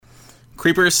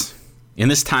Creepers, in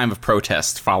this time of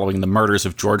protest following the murders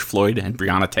of George Floyd and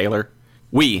Breonna Taylor,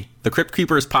 we, the Crypt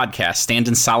Creepers podcast, stand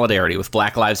in solidarity with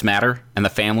Black Lives Matter and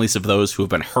the families of those who have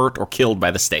been hurt or killed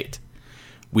by the state.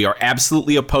 We are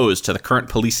absolutely opposed to the current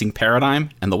policing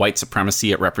paradigm and the white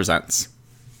supremacy it represents.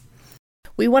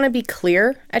 We want to be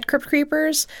clear at Crypt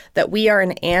Creepers that we are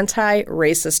an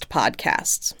anti-racist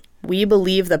podcast. We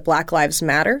believe that Black Lives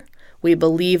Matter. We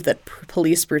believe that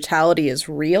police brutality is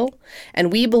real.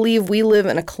 And we believe we live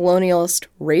in a colonialist,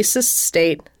 racist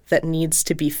state that needs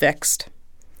to be fixed.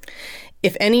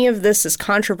 If any of this is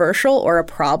controversial or a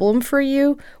problem for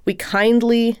you, we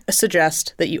kindly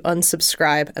suggest that you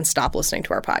unsubscribe and stop listening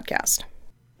to our podcast.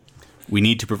 We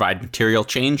need to provide material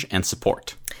change and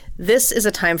support. This is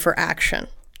a time for action.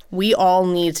 We all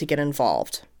need to get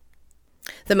involved.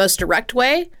 The most direct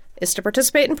way is to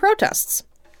participate in protests.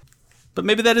 But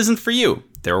maybe that isn't for you.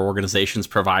 There are organizations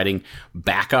providing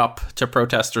backup to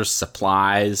protesters,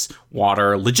 supplies,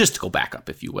 water, logistical backup,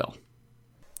 if you will.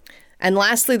 And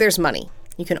lastly, there's money.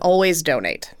 You can always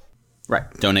donate. Right.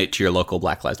 Donate to your local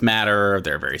Black Lives Matter.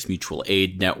 There are various mutual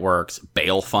aid networks,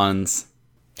 bail funds.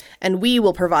 And we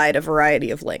will provide a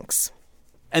variety of links.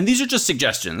 And these are just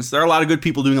suggestions. There are a lot of good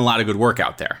people doing a lot of good work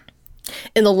out there.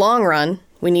 In the long run,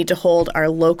 we need to hold our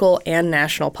local and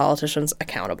national politicians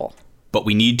accountable. But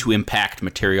we need to impact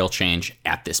material change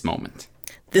at this moment.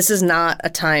 This is not a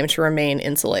time to remain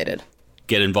insulated.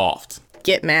 Get involved.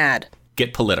 Get mad.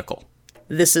 Get political.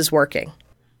 This is working.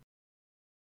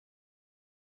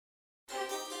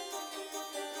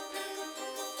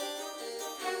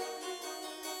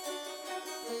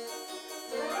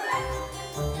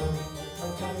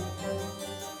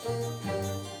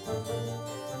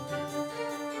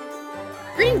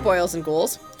 Greetings, boils and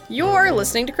ghouls. You're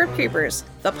listening to Crypt Creepers,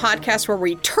 the podcast where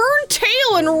we turn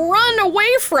tail and run away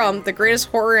from the greatest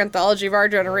horror anthology of our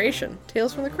generation,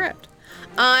 Tales from the Crypt.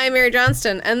 I'm Mary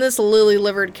Johnston, and this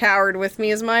lily-livered coward with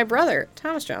me is my brother,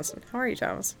 Thomas Johnston. How are you,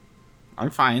 Thomas? I'm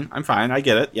fine. I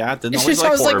get it. Yeah, didn't always like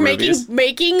I was horror like movies.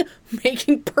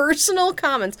 making personal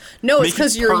comments. No, it's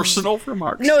because you're personal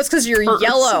remarks. No, it's because you're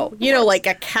yellow. You know, like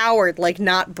a coward, like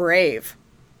not brave.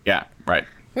 Yeah, right.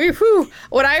 Whew.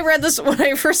 When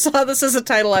I first saw this as a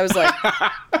title, I was like,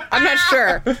 I'm not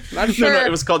sure. No, it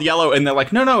was called Yellow, and they're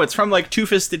like, no, it's from like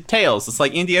Two-Fisted Tales. It's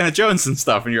like Indiana Jones and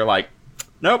stuff, and you're like,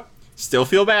 nope, still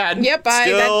feel bad. Yep,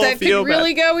 that could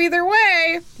really go either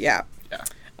way. Yeah.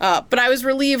 But I was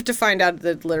relieved to find out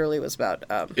that it literally was about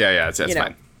it's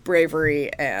fine.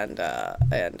 Bravery and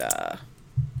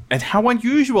how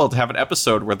unusual to have an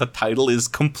episode where the title is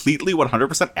completely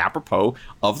 100% apropos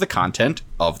of the content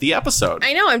of the episode.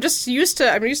 I know. I'm used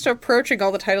to approaching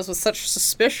all the titles with such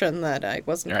suspicion that I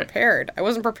wasn't prepared. I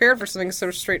wasn't prepared for something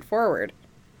so straightforward.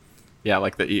 Yeah,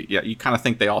 like you kind of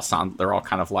think they're all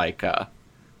kind of like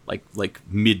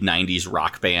mid 90s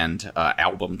rock band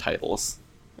album titles.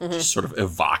 Mm-hmm. Just sort of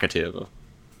evocative.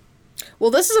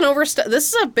 Well, this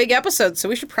is a big episode, so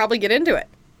we should probably get into it.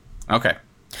 Okay.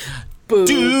 Boo. Why?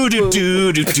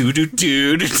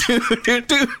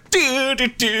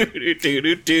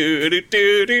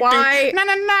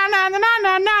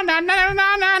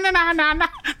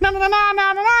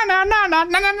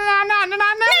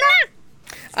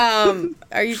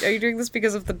 Are you doing this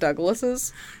because of the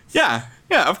Douglases? Yeah,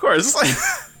 of course.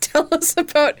 Tell us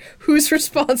about who's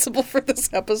responsible for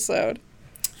this episode.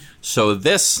 So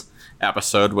this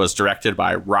episode was directed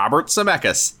by Robert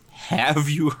Zemeckis. Have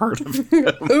you heard of him?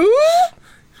 Who?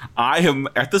 I am,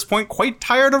 at this point, quite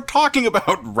tired of talking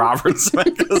about Robert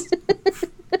Zemeckis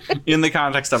in the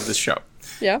context of this show.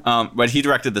 Yeah. But he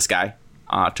directed this guy,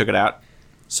 took it out.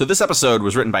 So this episode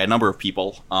was written by a number of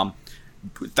people.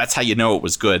 That's how you know it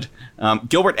was good.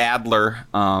 Gilbert Adler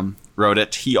wrote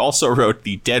it. He also wrote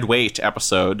the Dead Weight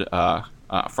episode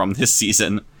from this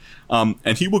season.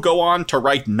 And he will go on to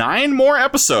write 9 more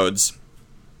episodes.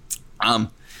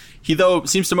 He, though,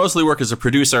 seems to mostly work as a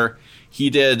producer. He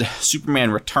did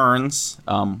Superman Returns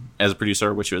as a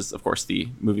producer, which was, of course, the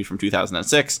movie from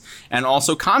 2006. And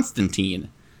also Constantine,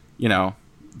 the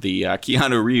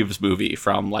Keanu Reeves movie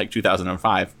from,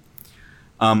 2005.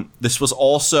 This was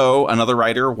also, another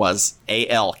writer was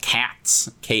A.L. Katz,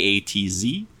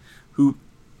 K-A-T-Z, who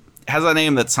has a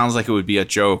name that sounds like it would be a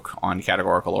joke on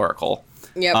Categorical Oracle.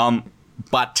 Yep.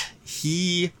 But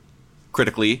he,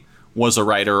 critically, was the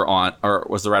writer on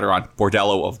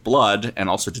Bordello of Blood, and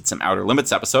also did some Outer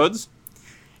Limits episodes.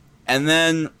 And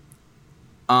then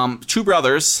 2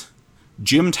 brothers,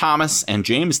 Jim Thomas and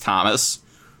James Thomas,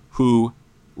 who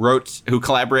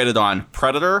collaborated on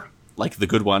Predator, like the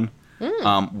good one,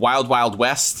 Wild Wild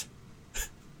West,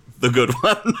 the good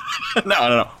one,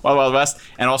 no, Wild Wild West,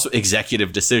 and also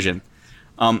Executive Decision.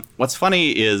 What's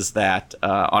funny is that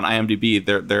on IMDb,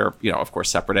 they're of course,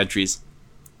 separate entries.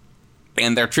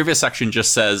 And their trivia section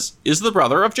just says, is the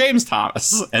brother of James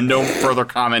Thomas? And no further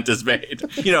comment is made.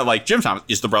 Like Jim Thomas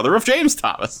is the brother of James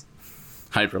Thomas.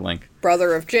 Hyperlink.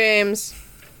 Brother of James.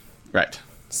 Right.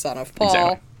 Son of Paul.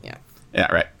 Exactly. Yeah.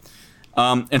 Yeah, right.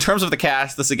 In terms of the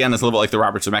cast, this again is a little bit like the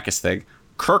Robert Zemeckis thing.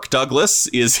 Kirk Douglas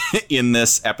is in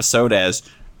this episode as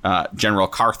General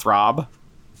Calthrob.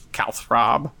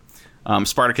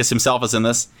 Spartacus himself is in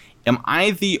this. Am I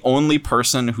the only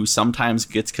person who sometimes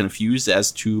gets confused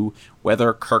as to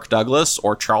whether Kirk Douglas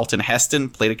or Charlton Heston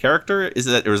played a character? Or is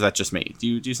that just me? Do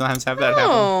you sometimes have that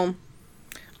happen? Oh,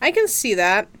 I can see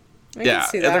that. I can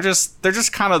see that. They're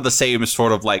just kind of the same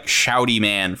sort of like shouty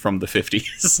man from the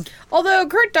 50s. Although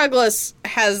Kirk Douglas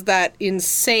has that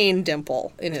insane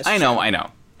dimple in his chin. I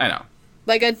know.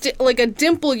 Like a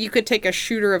dimple you could take a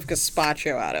shooter of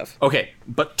gazpacho out of. Okay,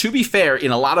 but to be fair,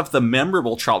 in a lot of the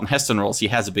memorable Charlton Heston roles, he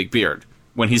has a big beard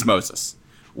when he's Moses.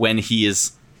 When he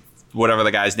is whatever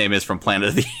the guy's name is from Planet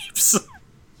of the Apes.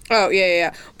 Oh,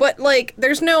 yeah. But, like,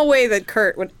 there's no way that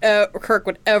Kirk would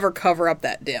ever cover up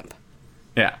that dimp.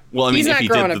 Yeah. Well, I mean, if he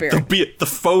did, the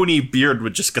phony beard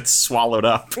would just get swallowed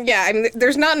up. Yeah, I mean,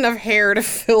 there's not enough hair to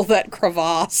fill that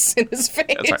crevasse in his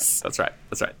face. That's right.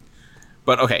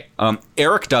 But, okay,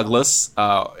 Eric Douglas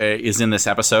is in this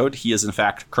episode. He is, in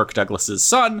fact, Kirk Douglas's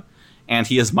son, and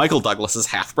he is Michael Douglas's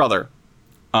half-brother.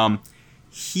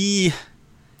 He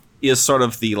is sort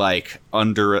of the, like,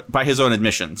 by his own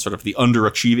admission, sort of the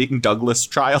underachieving Douglas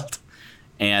child.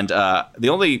 And the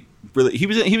only really he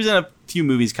was in a few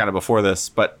movies kind of before this,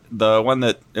 but the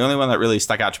only one that really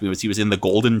stuck out to me was he was in The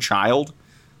Golden Child,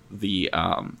 the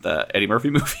Eddie Murphy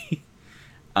movie.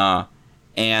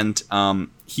 And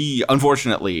he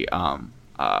unfortunately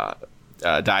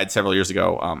died several years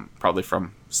ago, probably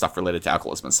from stuff related to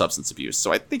alcoholism and substance abuse.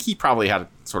 So I think he probably had a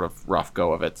sort of rough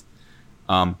go of it.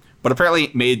 But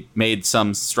apparently made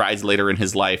some strides later in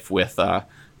his life with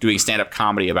doing stand-up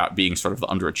comedy about being sort of the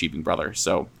underachieving brother.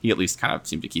 So he at least kind of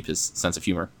seemed to keep his sense of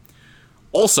humor.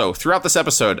 Also, throughout this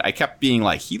episode, I kept being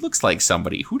like, he looks like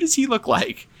somebody. Who does he look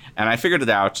like? And I figured it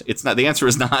out. It's not. The answer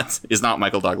is not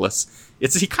Michael Douglas.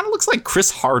 He kind of looks like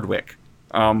Chris Hardwick.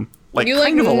 You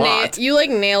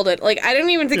nailed it. Like, I don't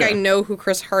even think I know who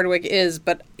Chris Hardwick is,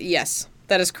 but yes,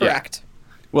 that is correct. Yeah.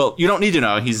 Well, you don't need to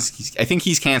know. I think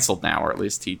he's canceled now, or at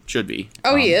least he should be.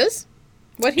 Oh, he is?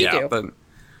 What'd he do? But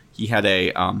he had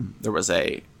there was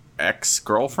a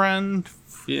ex-girlfriend.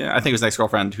 Yeah, I think it was an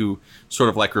ex-girlfriend who sort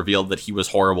of like revealed that he was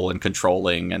horrible and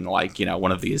controlling, and like,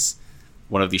 one of these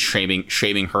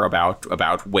shaming her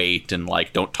about weight and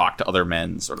like don't talk to other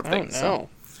men sort of thing. Oh, no. So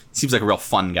seems like a real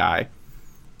fun guy.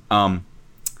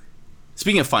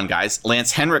 Speaking of fun guys,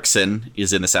 Lance Henriksen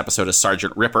is in this episode as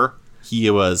Sergeant Ripper. He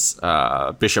was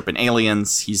Bishop in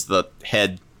Aliens. He's the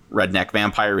head redneck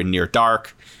vampire in Near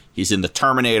Dark. He's in The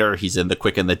Terminator. He's in The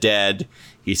Quick and the Dead.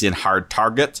 He's in Hard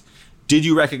Target. Did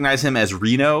you recognize him as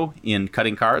Reno in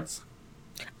Cutting Cards?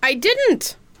 I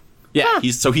didn't. Yeah, huh.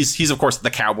 he's of course the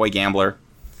cowboy gambler,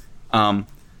 and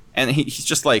he's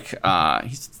just like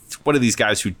he's one of these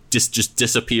guys who just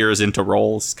disappears into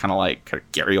roles, kind of like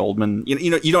Gary Oldman.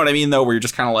 You know what I mean though, where you're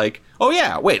just kind of like, oh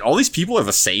yeah, wait, all these people are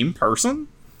the same person.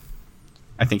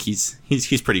 I think he's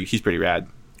pretty rad,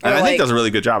 and I think does a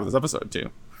really good job with this episode too.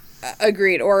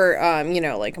 Agreed. Or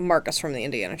like Marcus from the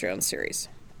Indiana Jones series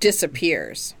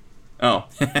disappears. Oh,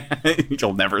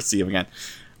 you'll never see him again.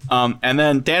 And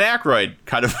then Dan Aykroyd,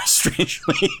 kind of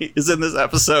strangely, is in this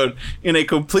episode in a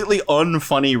completely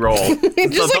unfunny role.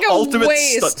 Just like a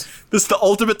waste. This is the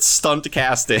ultimate stunt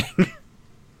casting.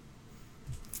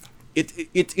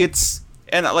 It's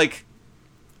and like,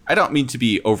 I don't mean to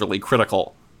be overly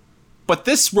critical, but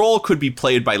this role could be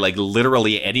played by like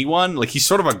literally anyone. Like, he's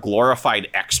sort of a glorified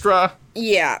extra.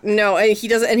 Yeah, no, he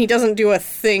doesn't do a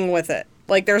thing with it.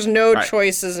 Like, there's no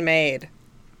choices made.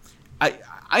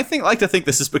 I like to think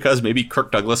this is because maybe Kirk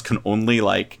Douglas can only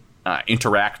like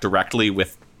interact directly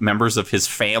with members of his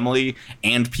family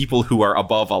and people who are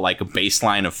above a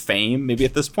baseline of fame. Maybe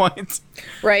at this point,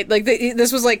 right? Like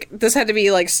this had to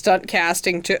be like stunt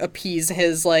casting to appease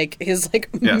his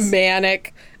yes.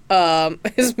 manic,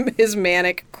 his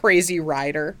manic crazy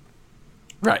rider.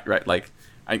 Right. Like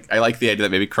I like the idea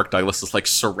that maybe Kirk Douglas is like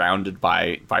surrounded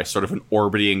by sort of an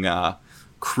orbiting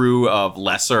crew of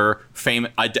lesser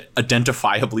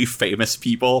identifiably famous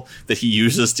people that he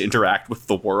uses to interact with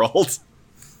the world.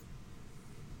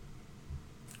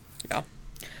 Yeah.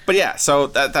 But yeah, so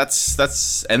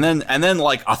that's and then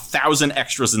like 1,000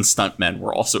 extras and stuntmen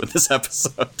were also in this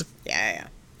episode. Yeah.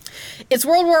 It's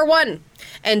World War I,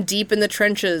 And deep in the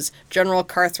trenches, General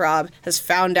Carthrob has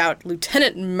found out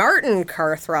Lieutenant Martin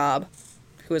Carthrob,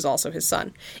 who is also his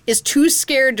son, is too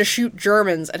scared to shoot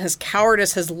Germans, and his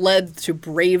cowardice has led to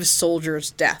brave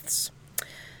soldiers' deaths.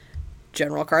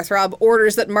 General Carthrob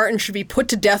orders that Martin should be put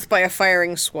to death by a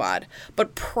firing squad,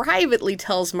 but privately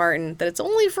tells Martin that it's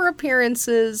only for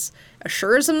appearances,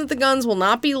 assures him that the guns will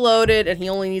not be loaded, and he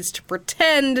only needs to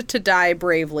pretend to die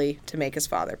bravely to make his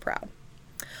father proud.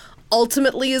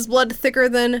 Ultimately, is blood thicker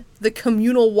than the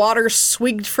communal water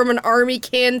swigged from an army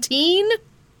canteen?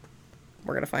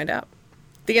 We're going to find out.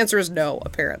 The answer is no,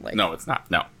 apparently. No, it's not.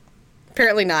 No.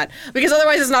 Apparently not, because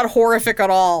otherwise it's not horrific at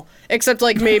all. Except,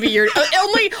 like, maybe you're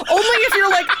only if you're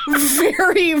like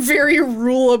very, very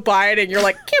rule abiding. You're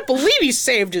like, can't believe he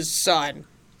saved his son.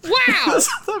 Wow,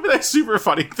 that'd be a super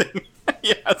funny thing.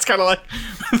 Yeah, it's kind of like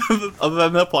other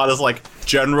than the plot is like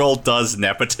General does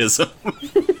nepotism.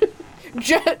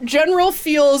 General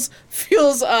feels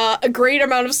a great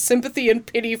amount of sympathy and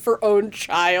pity for own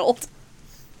child.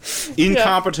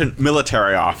 Incompetent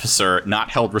military officer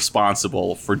not held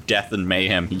responsible for death and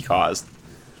mayhem he caused.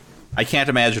 I can't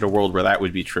imagine a world where that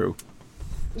would be true.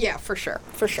 Yeah, for sure.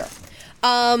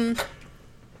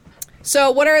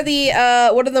 So what are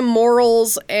the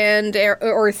morals and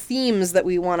or themes that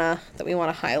we wanna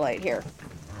highlight here?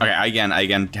 Okay, I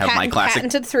again have my classic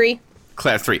patented three.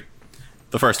 Class 3.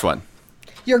 The first one.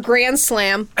 Your grand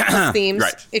slam of themes,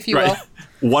 right, if you will.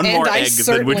 One And more I egg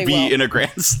that would be will. in a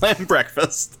Grand Slam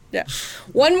breakfast. Yeah.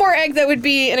 One more egg that would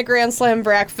be in a Grand Slam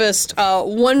breakfast.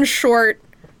 One short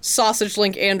sausage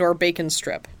link and or bacon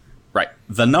strip. Right.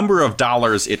 The number of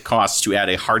dollars it costs to add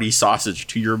a hearty sausage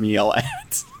to your meal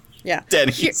at Yeah.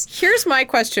 Denny's. Here's my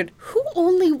question. Who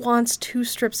only wants 2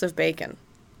 strips of bacon?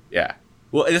 Yeah.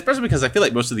 Well, and especially because I feel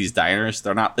like most of these diners,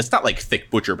 it's not like thick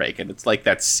butcher bacon. It's like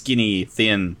that skinny,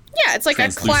 thin, yeah, it's like a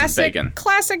classic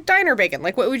diner bacon.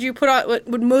 Like what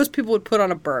would most people would put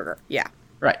on a burger? Yeah.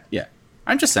 Right. Yeah.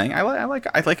 I'm just saying, I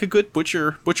like a good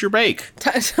butcher bake.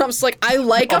 Tom's like, I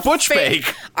like a butch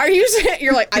bake. Are you saying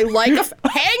you're like, I like hang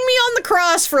me on the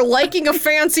cross for liking a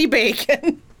fancy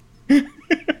bacon?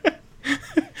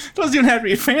 It doesn't even have to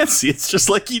be fancy. It's just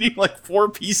like eating like 4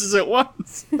 pieces at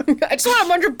once. I just want a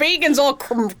bunch of bacons all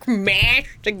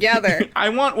mashed together. I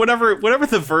want whatever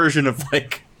the version of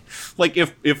like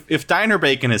if diner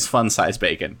bacon is fun size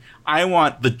bacon, I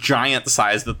want the giant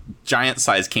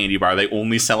size candy bar they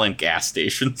only sell in gas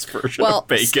stations version of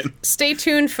bacon. Stay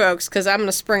tuned, folks, because I'm going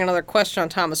to spring another question on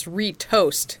Thomas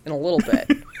Re-Toast in a little bit.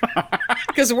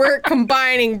 Because we're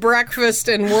combining breakfast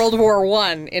and World War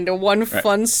I into one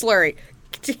fun slurry.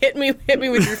 Hit me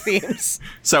with your themes.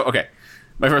 So, okay.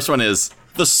 My first one is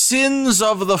the sins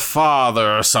of the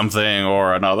father something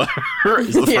or another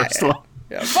is the first one.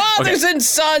 Yeah. Fathers and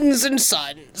sons and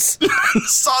sons.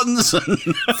 Sons and...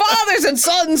 Fathers and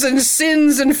sons and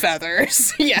sins and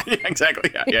feathers. Yeah. Yeah,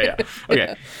 exactly. Yeah.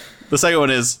 Okay. The second one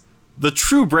is the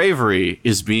true bravery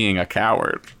is being a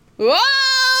coward.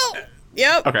 Whoa!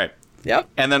 Yep. Okay. Yep.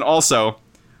 And then also,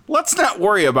 let's not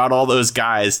worry about all those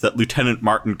guys that Lieutenant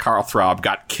Martin Carthrob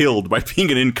got killed by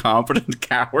being an incompetent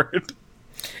coward.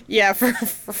 Yeah,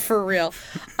 for real.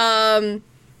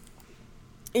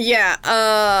 Yeah,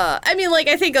 I mean, like,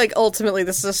 I think, like, ultimately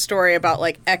this is a story about,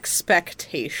 like,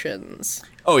 expectations.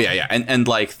 Oh, yeah. And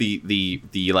like, the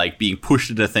like, being pushed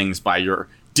into things by your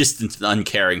distant and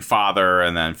uncaring father,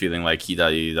 and then feeling like he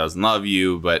doesn't love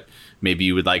you, but maybe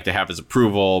you would like to have his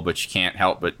approval, but you can't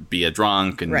help but be a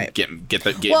drunk and get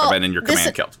men in your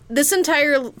command killed. This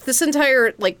entire,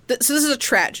 like, so this is a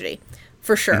tragedy,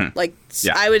 for sure. Mm-hmm. Like,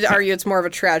 yeah. I would argue it's more of a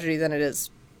tragedy than it is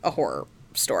a horror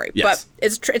story. Yes. But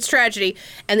it's tragedy,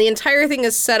 and the entire thing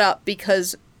is set up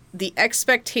because the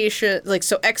expectations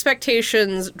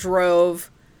drove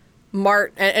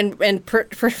Martin and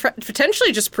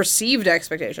potentially just perceived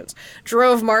expectations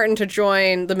drove Martin to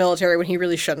join the military when he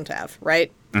really shouldn't have, right?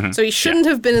 Mm-hmm. So he shouldn't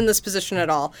have been in this position at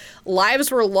all.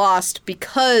 Lives were lost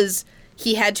because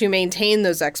he had to maintain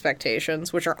those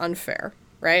expectations, which are unfair,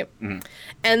 right? Mm-hmm.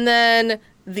 And then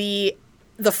the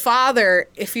father,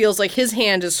 it feels like his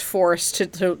hand is forced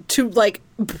to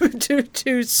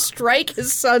strike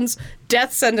his son's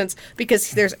death sentence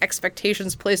because there's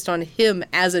expectations placed on him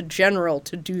as a general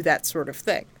to do that sort of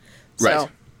thing. Right. So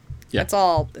that's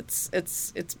all. It's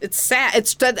sad.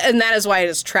 And that is why it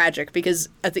is tragic, because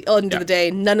at the end of the day,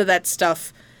 none of that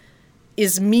stuff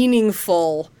is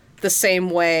meaningful the same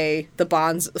way the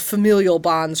familial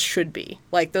bonds should be.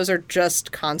 Like, those are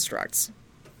just constructs.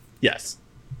 Yes.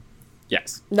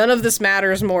 None of this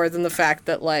matters more than the fact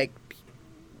that, like,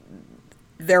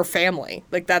 they're family.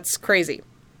 Like, that's crazy.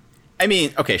 I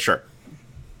mean, okay, sure.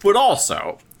 But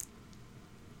also,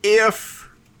 if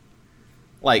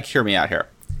like, hear me out here.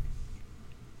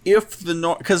 If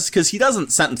the because he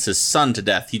doesn't sentence his son to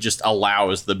death, he just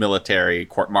allows the military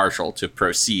court-martial to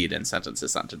proceed and sentence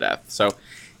his son to death. So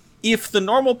if the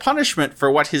normal punishment for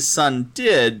what his son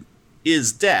did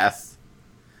is death,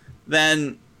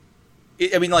 then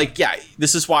I mean, like, yeah,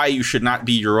 this is why you should not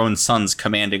be your own son's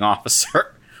commanding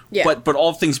officer. Yeah. But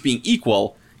all things being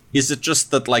equal, is it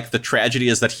just that, like, the tragedy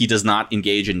is that he does not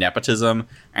engage in nepotism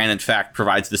and in fact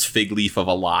provides this fig leaf of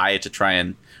a lie to try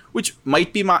and, which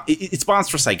might be it's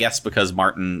monstrous, I guess, because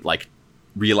Martin, like,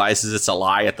 realizes it's a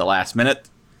lie at the last minute,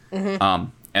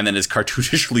 and then is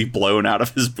cartoonishly blown out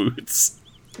of his boots.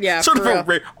 Yeah, sort of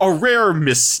a rare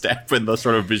misstep in the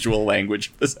sort of visual language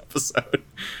of this episode.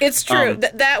 It's true.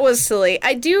 That was silly.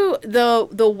 I do,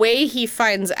 the way he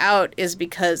finds out is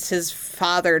because his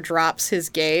father drops his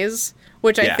gaze,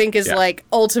 which I think is like,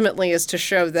 ultimately is to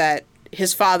show that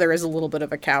his father is a little bit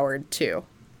of a coward too.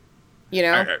 You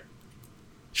know?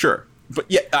 Sure. But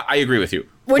yeah, I agree with you.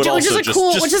 Which is a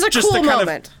cool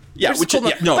moment. Yeah, it's a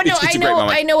great moment.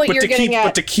 I know what but you're getting at.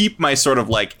 But to keep my sort of,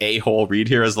 like, a-hole read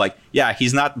here is like, yeah,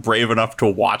 he's not brave enough to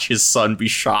watch his son be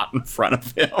shot in front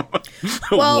of him.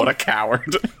 Well, what a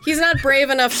coward. He's not brave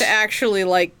enough to actually,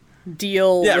 like,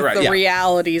 deal with the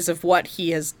realities of what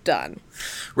he has done.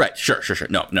 Right, sure.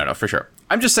 No, for sure.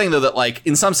 I'm just saying, though, that, like,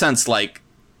 in some sense, like,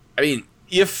 I mean,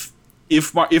 if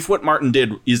what Martin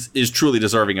did is truly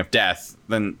deserving of death,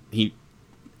 then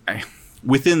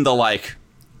within the, like,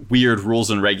 weird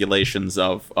rules and regulations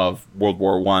of World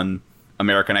War I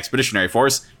American Expeditionary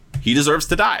Force, he deserves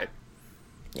to die.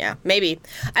 Yeah, maybe.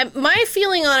 My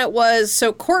feeling on it was,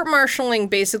 so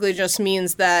court-martialing basically just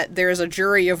means that there's a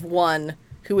jury of one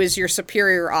who is your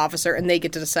superior officer, and they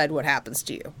get to decide what happens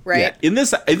to you, right? Yeah. In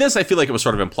this, I feel like it was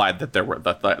sort of implied that there were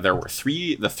the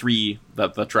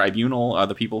tribunal,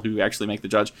 the people who actually make the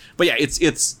judge. But yeah,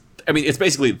 it's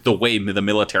basically the way the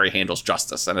military handles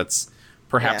justice, and it's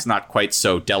perhaps not quite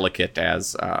so delicate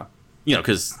as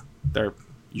because they're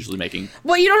usually making.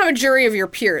 Well, you don't have a jury of your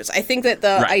peers. I think that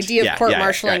the idea of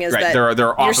court-martialing is that there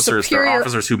are officers. There are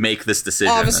officers who make this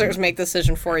decision. Officers make the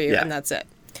decision for you, and that's it.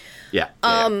 Yeah.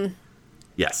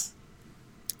 Yes.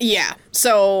 Yeah.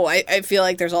 So I feel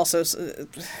like there's also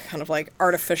kind of like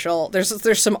artificial.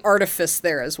 There's some artifice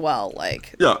there as well.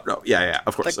 Like. No. Yeah.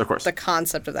 Of course. The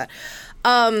concept of that.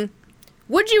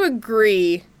 Would you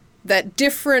agree that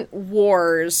different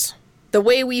wars, the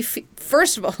way we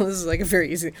first of all, this is like a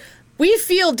very easy. We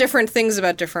feel different things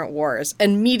about different wars,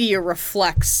 and media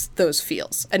reflects those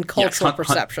feels and cultural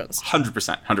perceptions.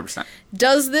 100%.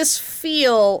 Does this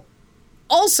feel...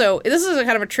 Also, this is a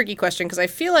kind of a tricky question, because I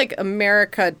feel like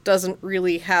America doesn't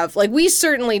really have... Like, we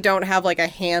certainly don't have, like, a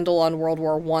handle on World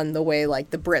War I the way, like,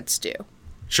 the Brits do.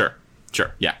 Sure,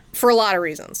 yeah. For a lot of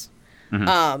reasons.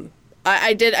 Mm-hmm.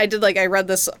 I read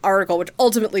this article, which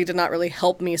ultimately did not really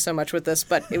help me so much with this,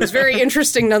 but it was very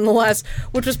interesting nonetheless,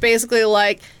 which was basically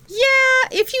like, yeah,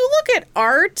 if you look at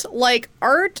art, like,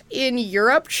 art in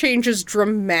Europe changes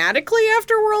dramatically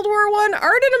after World War I.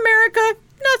 Art in America,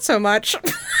 not so much.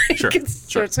 Sure.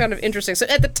 So it's kind of interesting. So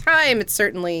at the time, it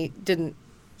certainly didn't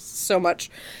so much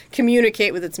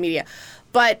communicate with its media.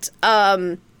 But...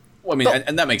 Well, I mean,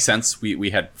 and that makes sense.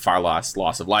 We had far less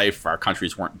loss of life. Our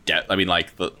countries weren't dead. I mean,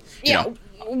 like, the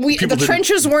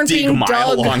trenches weren't being dug.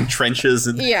 Mile-long trenches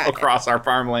across our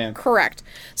farmland. Correct.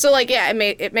 So, like, yeah,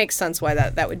 it makes sense why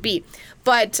that would be.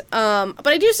 But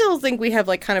I do still think we have,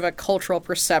 like, kind of a cultural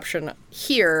perception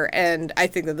here, and I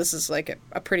think that this is, like,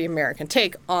 a pretty American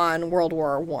take on World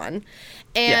War I.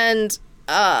 And...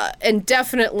 and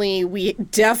definitely,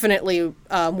 World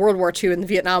War II and the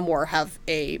Vietnam War have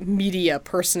a media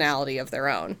personality of their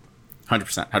own.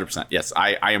 100%. Yes,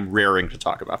 I am raring to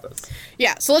talk about this.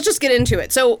 Yeah, so let's just get into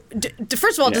it. So,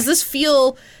 first of all, does this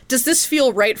feel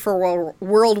right for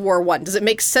World War I? Does it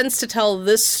make sense to tell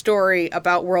this story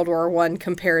about World War I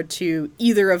compared to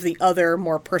either of the other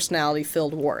more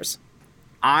personality-filled wars?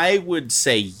 I would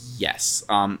say yes.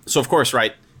 So, of course,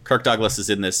 right, Kirk Douglas is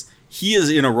in this. He is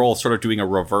in a role sort of doing a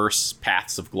reverse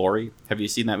Paths of Glory. Have you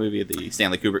seen that movie, the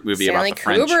Stanley Kubrick movie about the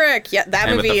French? Stanley Kubrick, yeah, that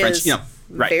movie is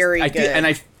very good. And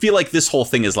I feel like this whole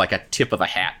thing is like a tip of the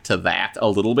hat to that a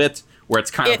little bit, where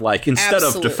it's kind of like, instead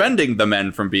of defending the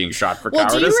men from being shot for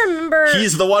cowardice, do you remember,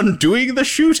 he's the one doing the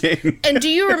shooting. And do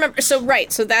you remember, so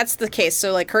that's the case.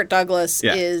 So, like, Kirk Douglas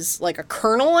is like a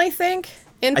colonel, I think,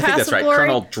 in Paths of Glory. I think that's right,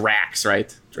 Colonel Drax,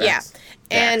 right? Drax. Yeah.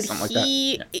 And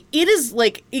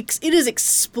it is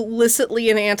explicitly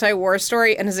an anti-war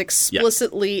story, and is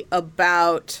explicitly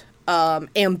about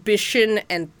ambition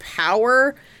and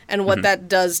power and what that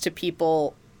does to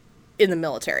people in the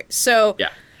military. So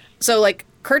like,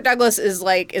 Kirk Douglas is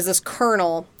this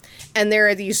colonel, and there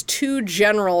are these two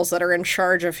generals that are in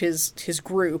charge of his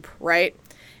group, right?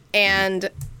 And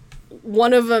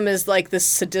one of them is like this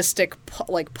sadistic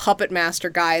like puppet master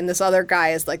guy, and this other guy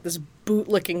is like this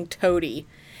bootlicking toady.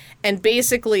 And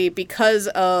basically, because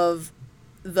of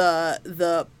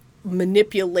the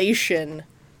manipulation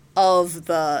of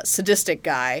the sadistic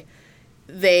guy,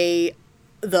 the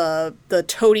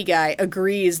toady guy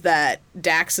agrees that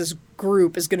Dax's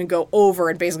group is going to go over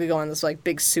and basically go on this like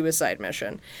big suicide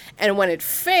mission. And when it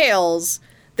fails,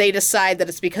 they decide that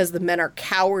it's because the men are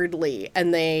cowardly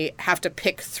and they have to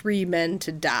pick 3 men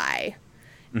to die.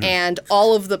 Mm-hmm. And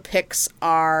all of the picks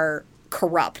are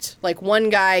corrupt. Like, one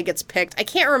guy gets picked. I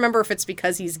can't remember if it's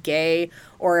because he's gay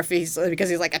or if he's because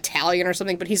he's like Italian or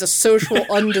something, but he's a social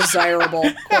undesirable,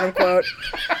 quote unquote.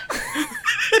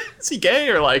 Is he gay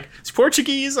or like he's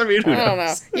Portuguese? I mean, who knows? I don't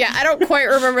know. Yeah, I don't quite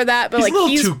remember that, but he's like a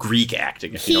little too Greek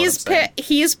acting. If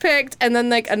he's picked, and then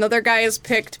like another guy is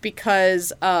picked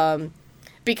because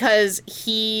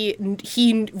he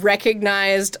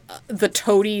recognized the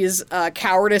toadie's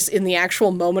cowardice in the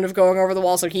actual moment of going over the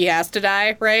wall, so he has to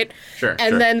die, right? Sure.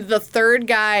 And then the third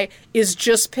guy is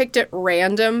just picked at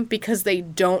random because they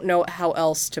don't know how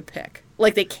else to pick.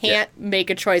 Like, they can't make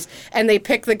a choice, and they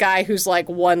pick the guy who's like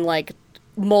won like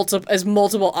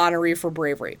multiple honoree for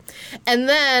bravery, and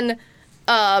then.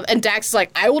 And Dax is like,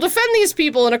 I will defend these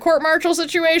people in a court-martial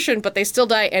situation, but they still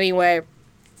die anyway.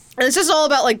 And it's just all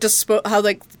about, like, how,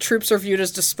 like, troops are viewed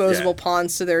as disposable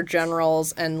pawns to their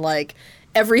generals, and, like,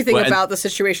 everything about the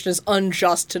situation is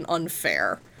unjust and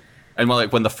unfair. And, well,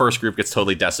 like, when the first group gets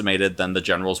totally decimated, then the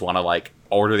generals want to, like,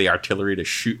 order the artillery to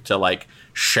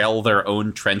shell their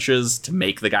own trenches to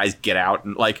make the guys get out.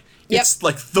 And, like, it's,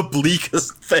 like, the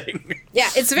bleakest thing. Yeah,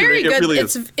 it's very good. Really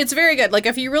it's very good. Like,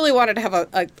 if you really wanted to have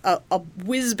a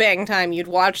whiz-bang time, you'd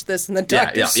watch this and then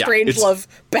Dr. Strangelove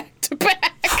back to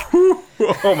back.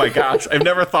 Oh my gosh, I've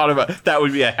never thought about that.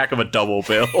 Would be a heck of a double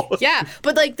bill. Yeah,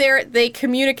 but like they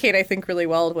communicate, I think, really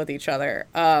well with each other.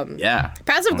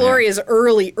 Paths of Glory is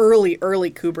early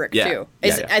Kubrick too.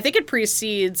 I think it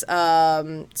precedes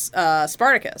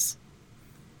Spartacus.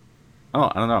 Oh,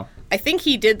 I don't know. I think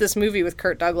he did this movie with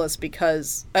Kirk Douglas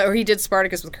or he did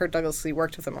Spartacus with Kirk Douglas because he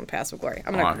worked with him on Paths of Glory.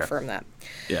 I'm going to confirm that.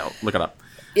 Yeah, look it up.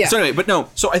 Yeah. So anyway, but no,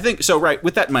 so I think, so right,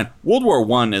 with that in mind, World War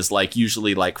I is like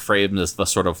usually like framed as the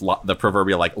sort of the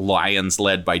proverbial like lions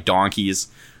led by donkeys,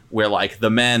 where like the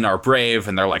men are brave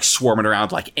and they're like swarming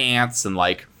around like ants and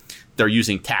like they're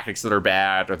using tactics that are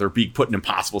bad or they're being put in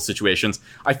impossible situations.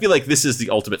 I feel like this is the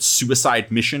ultimate suicide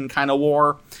mission kind of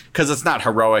war because it's not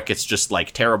heroic, it's just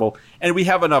like terrible. And we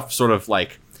have enough sort of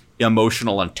like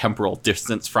emotional and temporal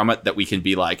distance from it that we can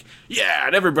be like, yeah,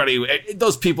 and everybody,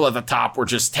 those people at the top were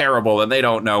just terrible and they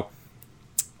don't know.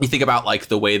 You think about like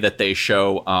the way that they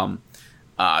show,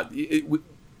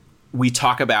 we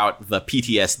talk about the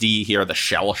PTSD here, the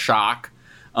shell shock,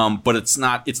 but it's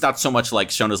not so much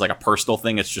like shown as like a personal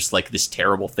thing. It's just like this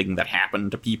terrible thing that happened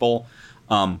to people.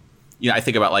 I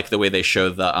think about like the way they show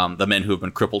the men who have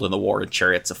been crippled in the war in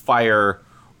Chariots of Fire,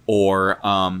 or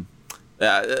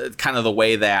kind of the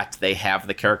way that they have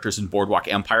the characters in Boardwalk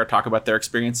Empire talk about their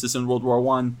experiences in World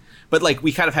War I. But like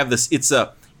we kind of have this, it's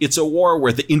a war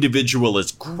where the individual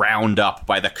is ground up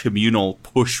by the communal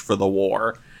push for the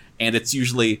war. And it's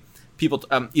usually people,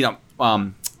 and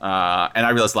I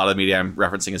realize a lot of the media I'm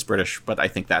referencing is British, but I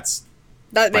think that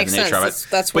makes sense.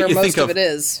 That's where most of it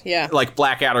is. Yeah. Like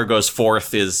Blackadder Goes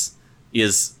Forth is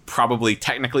probably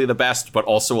technically the best, but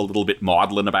also a little bit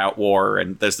maudlin about war.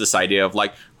 And there's this idea of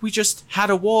like, we just had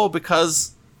a war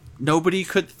because nobody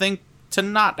could think to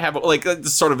not have like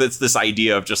sort of it's this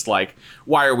idea of just like,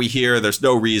 why are we here? There's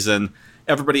no reason.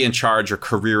 Everybody in charge are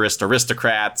careerist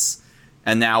aristocrats,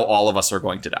 and now all of us are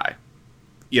going to die.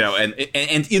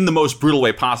 And in the most brutal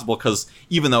way possible, because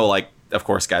even though like, of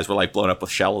course, guys were like blown up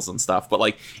with shells and stuff, but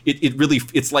like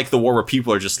it's like the war where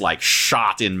people are just like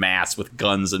shot in mass with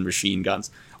guns and machine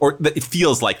guns, or it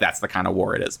feels like that's the kind of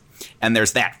war it is. And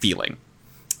there's that feeling.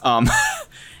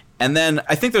 And then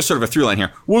I think there's sort of a through line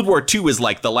here. World War II is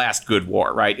like the last good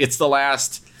war, right? It's the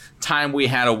last time we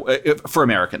had for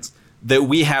Americans, that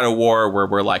we had a war where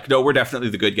we're like, no, we're definitely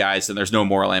the good guys and there's no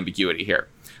moral ambiguity here.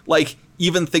 Like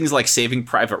even things like Saving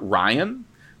Private Ryan,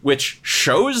 which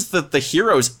shows that the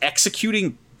heroes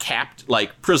executing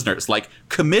prisoners, like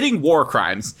committing war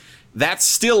crimes, that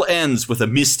still ends with a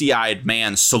misty-eyed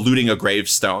man saluting a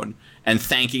gravestone and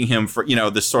thanking him for,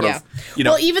 this sort of,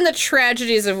 Well, even the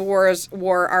tragedies of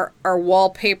war are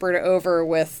wallpapered over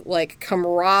with, like,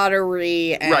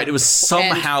 camaraderie. And, right, it was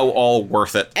somehow all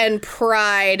worth it. And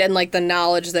pride and, like, the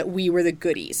knowledge that we were the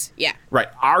goodies. Yeah. Right.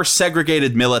 Our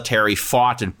segregated military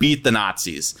fought and beat the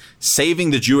Nazis,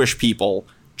 saving the Jewish people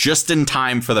just in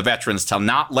time for the veterans to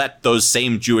not let those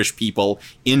same Jewish people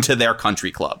into their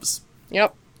country clubs.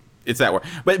 Yep. It's that way.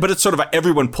 But it's sort of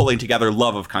everyone pulling together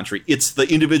love of country. It's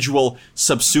the individual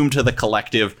subsumed to the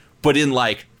collective, but in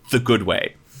like the good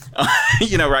way.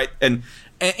 Right? And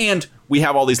we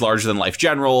have all these larger than life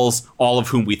generals, all of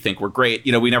whom we think were great.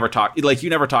 We never talk, like,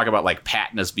 you never talk about like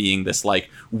Patton as being this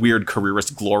like weird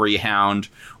careerist glory hound,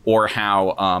 or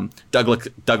how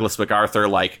Douglas MacArthur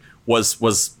like was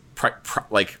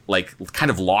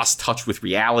kind of lost touch with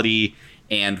reality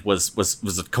and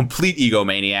was a complete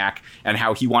egomaniac, and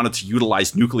how he wanted to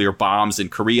utilize nuclear bombs in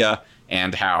Korea,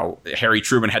 and how Harry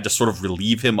Truman had to sort of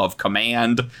relieve him of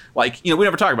command. Like, we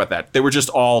never talk about that. They were just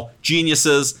all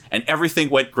geniuses, and everything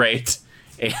went great.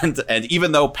 And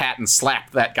even though Patton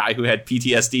slapped that guy who had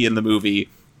PTSD in the movie,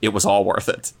 it was all worth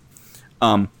it.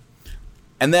 And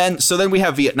then we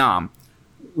have Vietnam,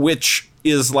 which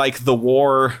is like the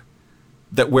war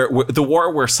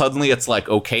where suddenly it's like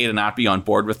okay to not be on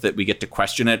board with it. We get to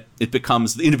question it.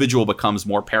 The individual becomes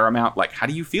more paramount. Like, how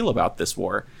do you feel about this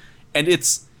war? And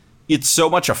it's so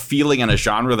much a feeling and a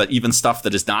genre that even stuff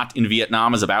that is not in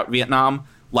Vietnam is about Vietnam.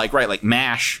 Like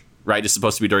MASH, right, is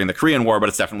supposed to be during the Korean War, but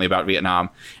it's definitely about Vietnam.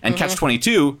 And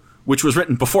Catch-22, which was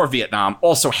written before Vietnam,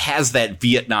 also has that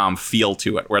Vietnam feel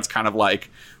to it, where it's kind of like,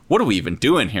 what are we even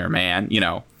doing here, man?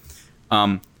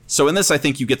 So in this, I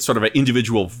think you get sort of an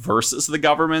individual versus the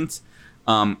government.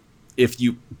 But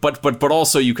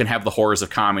also you can have the horrors of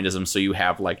communism. So you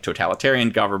have like totalitarian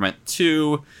government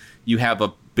too. You have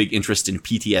a big interest in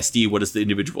PTSD. What is the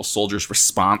individual soldier's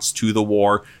response to the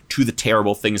war, to the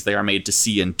terrible things they are made to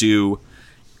see and do?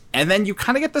 And then you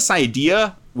kind of get this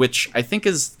idea, which I think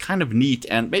is kind of neat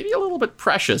and maybe a little bit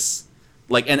precious.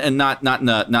 Like, and not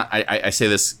I say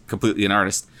this completely in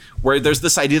earnest, where there's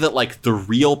this idea that like the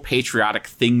real patriotic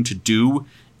thing to do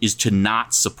is to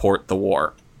not support the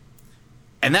war.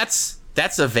 And that's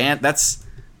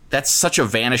such a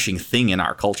vanishing thing in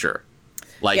our culture.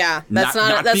 Like, yeah, that's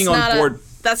not being on board.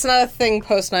 That's not a thing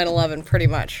post 9/11, pretty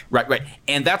much. Right.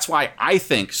 And that's why I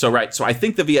think so. Right. So I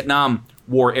think the Vietnam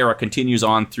War era continues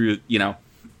on through, through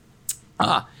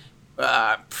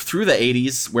the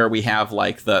 80s, where we have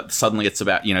like suddenly it's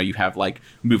about, you have like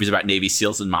movies about Navy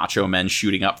SEALs and macho men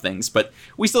shooting up things, but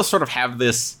we still sort of have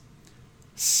this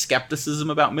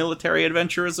skepticism about military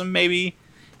adventurism, maybe.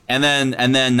 And then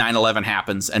 9/11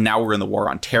 happens, and now we're in the War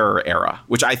on Terror era,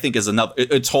 which I think is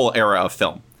its whole era of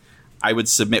film. I would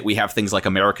submit we have things like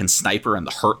American Sniper and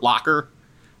The Hurt Locker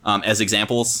as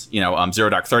examples. Zero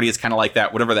Dark 30 is kind of like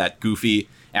that. Whatever that goofy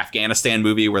Afghanistan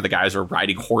movie where the guys are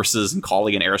riding horses and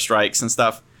calling in airstrikes and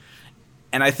stuff.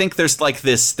 And I think there's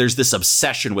this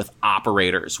obsession with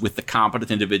operators, with the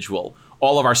competent individual.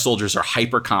 All of our soldiers are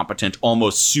hyper competent,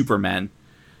 almost supermen.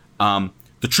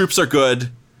 The troops are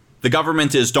good. The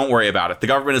government is, don't worry about it. The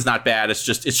government is not bad. It's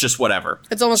just whatever.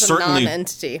 It's almost a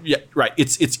non-entity. Yeah, right.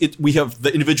 We have,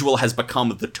 the individual has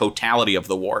become the totality of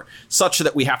the war, such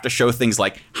that we have to show things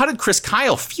like, how did Chris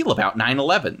Kyle feel about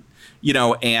 9/11?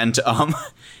 And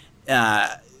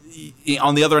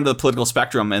on the other end of the political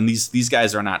spectrum, and these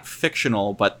guys are not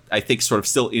fictional, but I think sort of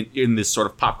still in this sort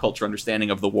of pop culture understanding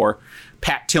of the war.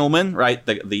 Pat Tillman, right,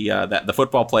 the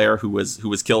football player who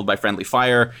was killed by friendly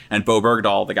fire, and Bo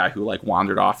Bergdahl, the guy who like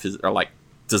wandered off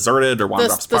deserted or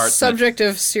wandered off his parts. The subject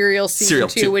of Serial Season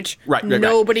 2, which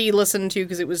nobody listened to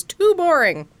because it was too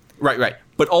boring. Right.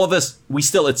 But all of this,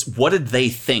 it's what did they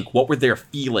think? What were their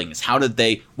feelings?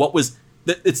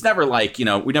 It's never like,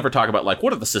 we never talk about like,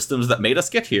 what are the systems that made us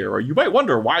get here? Or you might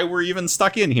wonder why we're even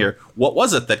stuck in here. What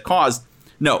was it that caused?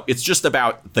 No, it's just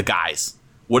about the guys.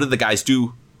 What did the guys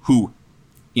do?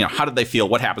 How did they feel?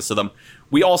 What happens to them?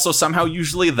 We also somehow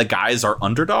usually the guys are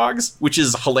underdogs, which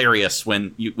is hilarious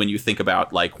when you think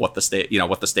about like what the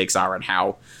stakes are and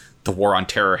how the war on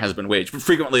terror has been waged. But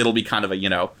frequently it'll be kind of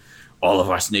all of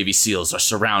us Navy SEALs are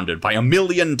surrounded by 1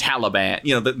 million Taliban.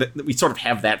 We sort of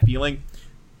have that feeling.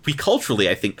 We culturally,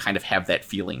 I think, kind of have that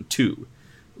feeling too,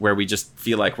 where we just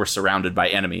feel like we're surrounded by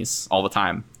enemies all the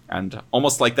time, and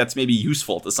almost like that's maybe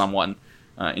useful to someone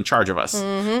in charge of us.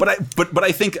 Mm-hmm. But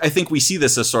I think we see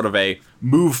this as sort of a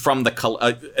move from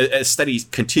a steady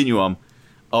continuum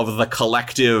of the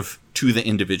collective to the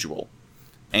individual,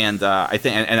 and I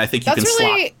think you can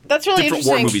slot different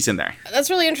war movies in there.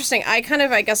 That's really interesting. I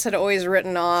guess had always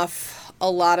written off a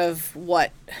lot of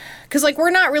because like we're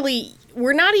not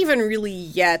even really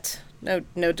yet,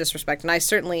 no disrespect, and I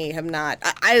certainly have not.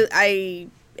 I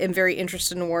am very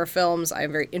interested in war films. I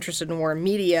am very interested in war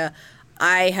media.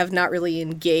 I have not really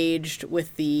engaged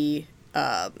with the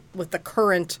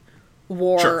current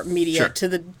war media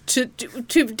to I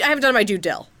haven't done my due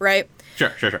dill, right?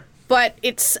 Sure. But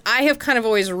I have kind of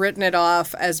always written it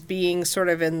off as being sort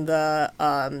of in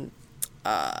the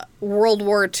World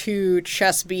War II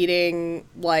chest beating,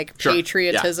 like, Sure.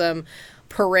 patriotism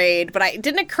parade. But it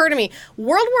didn't occur to me,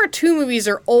 World War II movies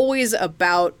are always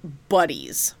about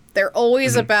buddies. They're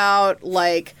always about,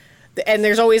 like, and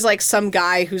there's always, like, some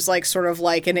guy who's, like, sort of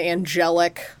like an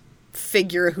angelic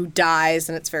figure who dies,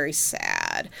 and it's very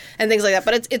sad and things like that.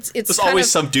 But it's There's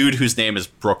always some dude whose name is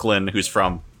Brooklyn who's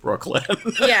from Brooklyn.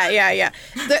 yeah.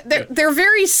 They're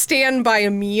very Stand By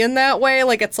Me in that way.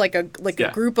 Like, it's like a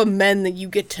group of men that you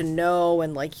get to know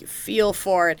and, like, you feel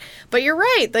for it. But you're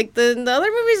right. Like, the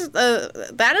other movies,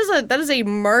 that is a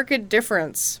marked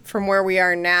difference from where we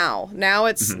are now. Now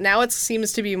it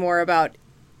seems to be more about,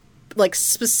 like,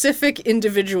 specific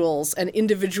individuals and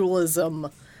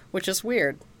individualism, which is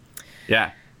weird.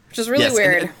 Yeah. Which is really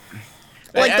weird.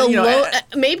 Like,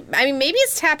 maybe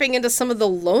it's tapping into some of the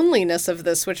loneliness of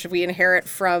this, which we inherit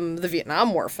from the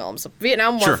Vietnam War films.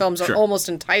 Vietnam War films are almost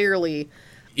entirely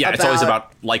it's always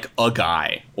about, like, a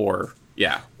guy or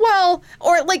well,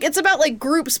 or, like, it's about, like,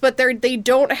 groups, but they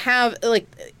don't have, like,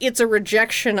 it's a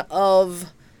rejection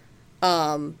of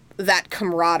that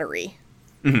camaraderie.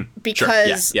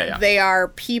 Because they are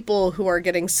people who are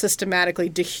getting systematically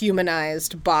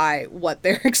dehumanized by what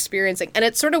they're experiencing. And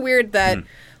it's sort of weird that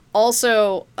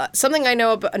also something I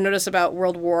notice about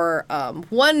World War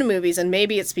I movies, and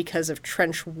maybe it's because of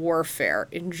trench warfare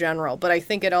in general, but I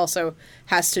think it also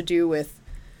has to do with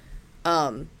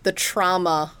the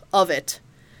trauma of it.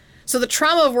 So the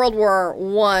trauma of World War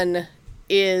I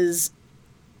is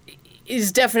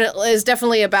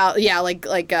definitely about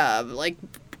like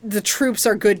the troops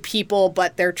are good people,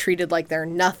 but they're treated like they're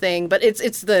nothing. But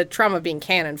it's the trauma of being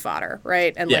cannon fodder,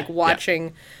 right? And like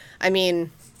watching, I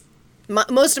mean,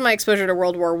 most of my exposure to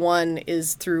World War I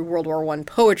is through World War I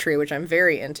poetry, which I'm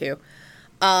very into.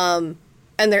 And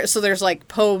there's like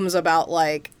poems about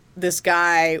like this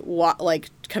guy,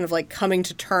 like kind of like coming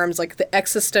to terms, like the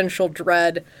existential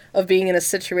dread of being in a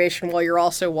situation while you're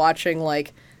also watching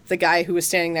like the guy who was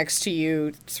standing next to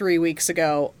you 3 weeks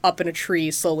ago up in a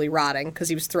tree slowly rotting because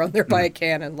he was thrown there by a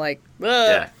cannon. Like,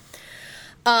 ugh.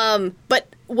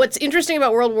 But what's interesting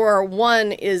about World War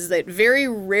I is that very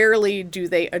rarely do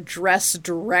they address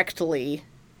directly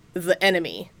the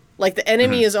enemy. Like, the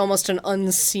enemy is almost an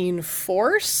unseen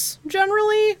force,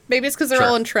 generally. Maybe it's because they're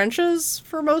all in trenches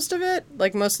for most of it,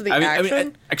 like most of the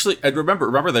action. I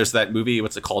remember there's that movie,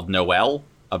 what's it called, Noel?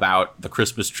 About the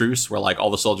Christmas truce, where like all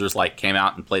the soldiers like came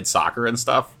out and played soccer and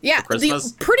stuff. Yeah, for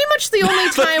Christmas. Pretty much the only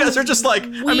time guys are just like,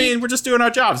 we're just doing our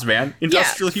jobs, man.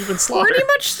 Industrial human slaughter. Pretty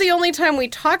much the only time we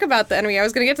talk about the enemy. I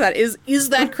was going to get to that. Is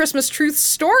that Christmas truce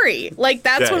story? Like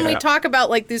that's when we talk about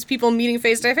like these people meeting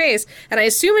face to face, and I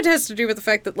assume it has to do with the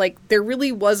fact that like there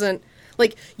really wasn't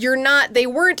like they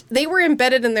were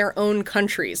embedded in their own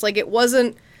countries. Like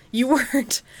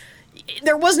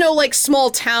there was no like small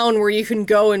town where you can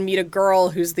go and meet a girl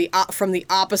who's from the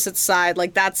opposite side.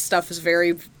 Like that stuff is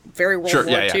very, very World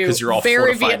War II. Because you're all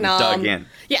very fortified Vietnam. And dug in.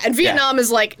 Yeah, and Vietnam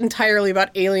is like entirely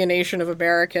about alienation of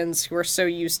Americans who are so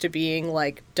used to being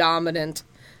like dominant,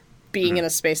 being in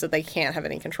a space that they can't have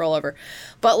any control over.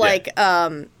 But like,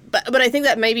 but I think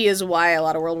that maybe is why a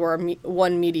lot of World War I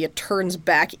media turns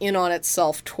back in on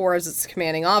itself towards its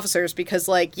commanding officers, because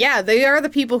like, they are the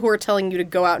people who are telling you to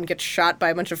go out and get shot by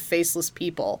a bunch of faceless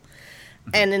people.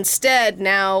 And instead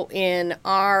now in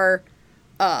our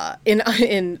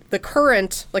in the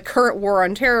current war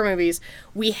on terror movies,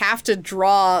 we have to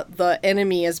draw the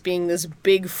enemy as being this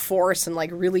big force and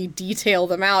like really detail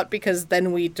them out, because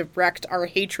then we direct our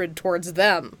hatred towards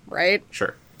them, right?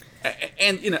 Sure.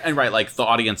 And right, like the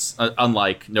audience,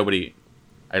 unlike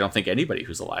I don't think anybody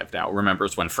who's alive now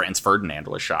remembers when Franz Ferdinand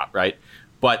was shot, right?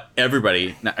 But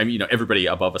everybody, everybody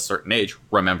above a certain age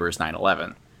remembers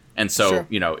 9/11. And so,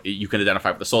 you can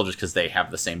identify with the soldiers because they have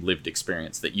the same lived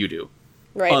experience that you do.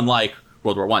 Right. Unlike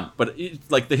World War I. But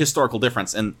like the historical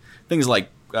difference and things like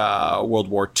World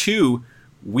War II,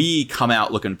 we come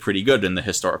out looking pretty good in the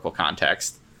historical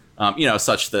context,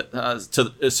 such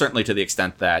that certainly to the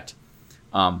extent that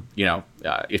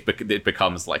it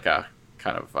becomes like a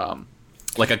kind of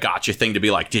like a gotcha thing to be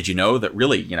like, did you know that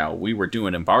really, we were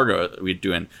doing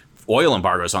oil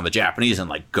embargoes on the Japanese and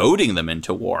like goading them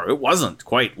into war. It wasn't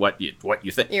quite what you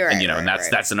think, right, and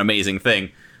that's an amazing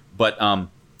thing. But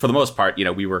for the most part,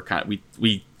 we were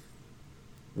we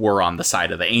were on the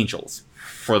side of the angels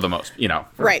for the most,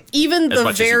 right. Even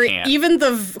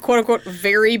the quote unquote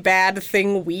very bad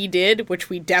thing we did, which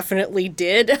we definitely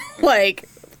did, like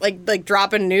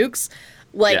dropping nukes,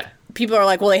 people are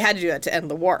like, well, they had to do that to end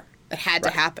the war. It had to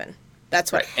happen.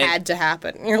 That's what had to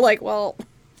happen. And you're like, well,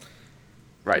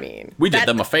 Right. I mean, we did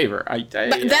them a favor.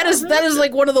 That is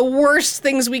like one of the worst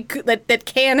things that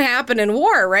can happen in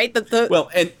war, right? Well,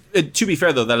 and to be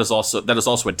fair though, that is also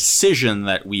a decision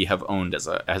that we have owned as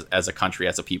a country,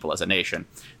 as a people, as a nation.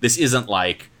 This isn't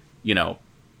like,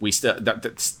 we still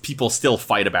people still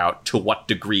fight about to what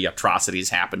degree atrocities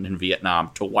happened in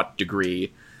Vietnam, to what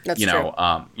degree,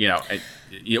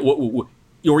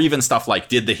 or even stuff like,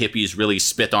 did the hippies really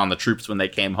spit on the troops when they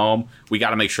came home? We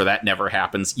got to make sure that never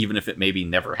happens, even if it maybe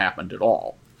never happened at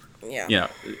all. Yeah.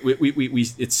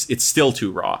 It's still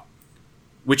too raw,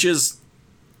 which is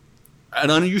an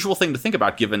unusual thing to think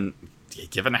about given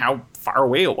how far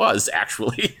away it was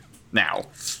actually now.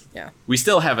 Yeah. We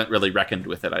still haven't really reckoned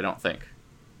with it, I don't think.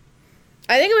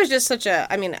 I think it was just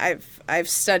I've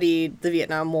studied the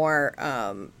Vietnam War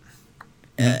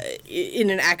in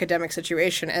an academic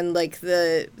situation, and like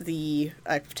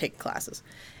I've taken classes,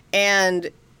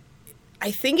 and I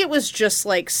think it was just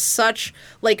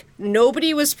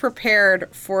nobody was prepared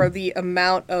for the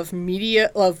amount of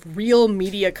real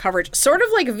media coverage. Sort of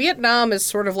like Vietnam is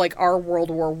sort of like our World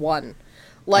War One,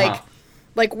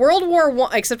 like World War One,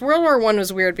 except World War One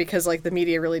was weird because like the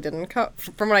media really didn't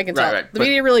from what I can tell, the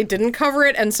media really didn't cover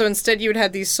it, and so instead you would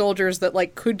have these soldiers that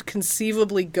like could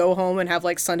conceivably go home and have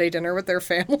like Sunday dinner with their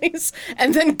families,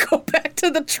 and then go back to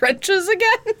the trenches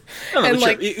again.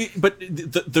 But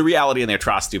the reality and the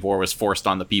atrocity of war was forced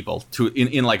on the people to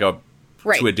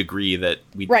a degree that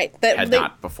we had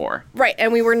not before. Right,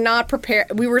 and we were not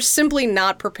prepared. We were simply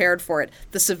not prepared for it.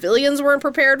 The civilians weren't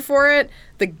prepared for it.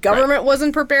 The government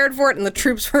wasn't prepared for it, and the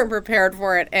troops weren't prepared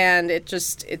for it. And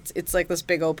it's like this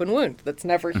big open wound that's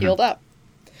never healed up.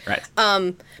 Right.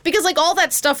 Because like all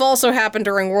that stuff also happened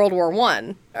during World War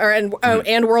One and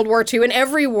World War Two, and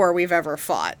every war we've ever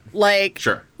fought.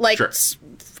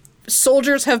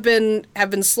 Soldiers have been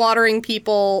slaughtering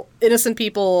people, innocent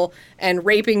people, and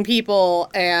raping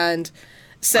people, and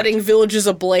setting villages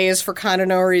ablaze for kind of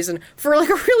no reason for like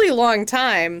a really long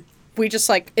time. We just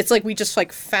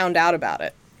found out about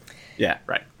it. Yeah,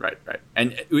 right.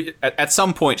 And at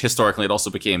some point historically, it also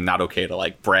became not okay to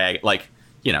like brag, like,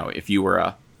 if you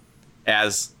were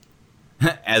as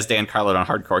Dan Carlin on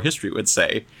Hardcore History would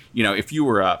say, if you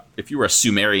were a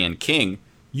Sumerian king,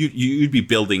 you'd be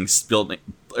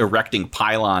erecting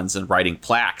pylons and writing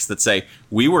plaques that say,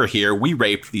 we were here, we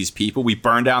raped these people, we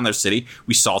burned down their city,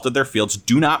 we salted their fields,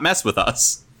 do not mess with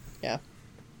us. Yeah.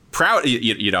 Proud,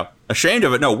 ashamed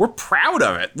of it? No, we're proud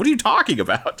of it. What are you talking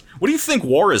about? What do you think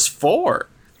war is for?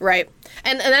 Right.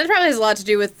 And that probably has a lot to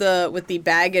do with the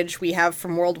baggage we have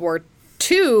from World War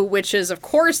II, which is, of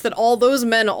course, that all those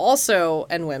men also,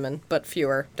 and women, but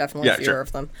definitely fewer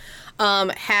of them,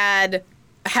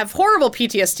 have horrible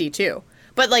PTSD too.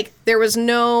 But like there was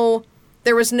no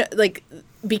like,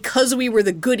 because we were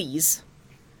the goodies.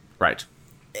 Right.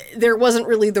 There wasn't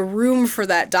really the room for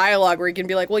that dialogue where you can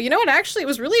be like, well, you know what, actually it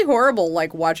was really horrible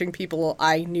like watching people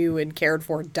I knew and cared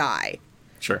for die.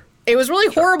 Sure. It was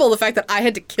really horrible the fact that I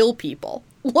had to kill people.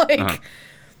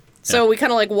 So we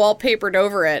kind of like wallpapered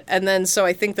over it, and then so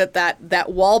I think that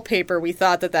wallpaper, we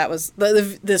thought that was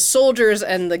the soldiers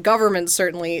and the government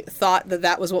certainly thought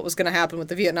that was what was going to happen with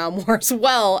the Vietnam War as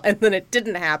well, and then it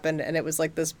didn't happen, and it was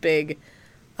like this big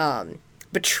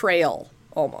betrayal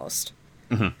almost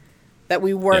that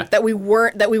we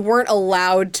weren't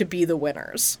allowed to be the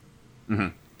winners. Mm-hmm.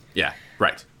 Yeah,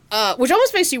 right. Which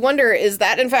almost makes you wonder: is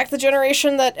that in fact the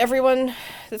generation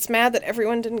that's mad that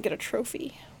everyone didn't get a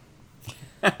trophy?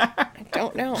 I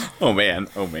don't know. Oh man.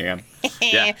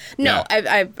 Yeah. No,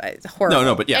 yeah. I horrible.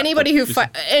 No, but yeah. Anybody who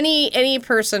any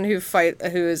person who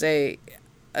is a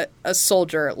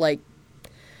soldier, like,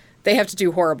 they have to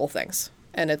do horrible things,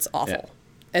 and it's awful.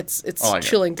 Yeah. It's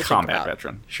chilling to think about. Combat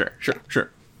veteran. Sure.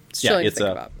 It's chilling to think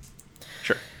about.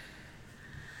 Sure.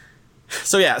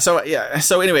 So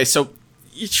anyway,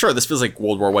 sure, this feels like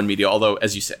World War I media, although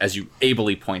as you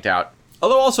ably point out.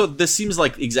 Although also, this seems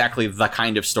like exactly the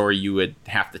kind of story you would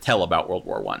have to tell about World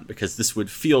War I, because this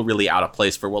would feel really out of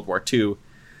place for World War II.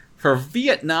 For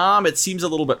Vietnam, it seems a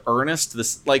little bit earnest.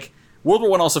 World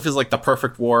War I also feels like the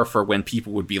perfect war for when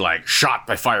people would be like shot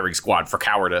by firing squad for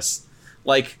cowardice.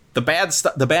 Like the bad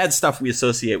stuff we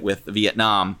associate with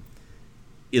Vietnam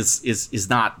is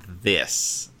not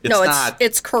this.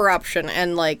 It's corruption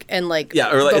and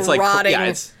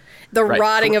the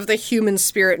rotting of the human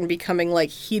spirit and becoming like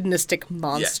hedonistic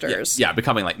monsters. Yeah,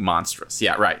 becoming like monstrous.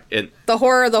 Yeah, right. The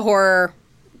horror,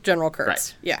 General Kurtz.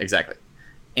 Right. Yeah, exactly.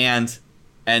 And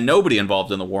nobody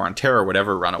involved in the war on terror would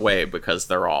ever run away because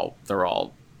they're all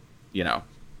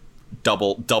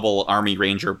double Army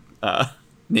Ranger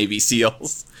Navy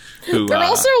SEALs. They're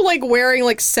also like wearing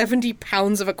like 70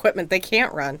 pounds of equipment. They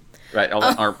can't run. Right. All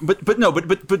that arm.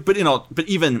 But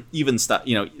even stuff,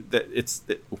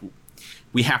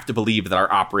 we have to believe that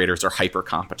our operators are hyper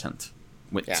competent.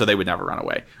 So they would never run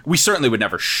away. We certainly would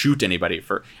never shoot anybody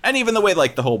and even the way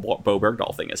like the whole Bo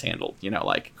Bergdahl thing is handled,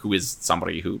 like who is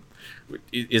somebody who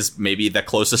is maybe the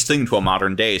closest thing to a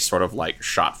modern day sort of like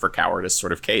shot for cowardice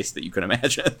sort of case that you can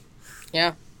imagine.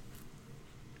 Yeah.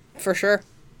 For sure.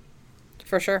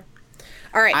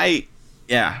 All right.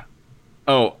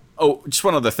 Just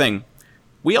one other thing.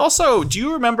 We also, do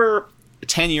you remember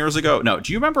 10 years ago? No,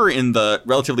 do you remember in the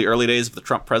relatively early days of the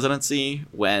Trump presidency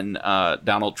when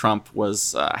Donald Trump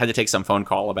had to take some phone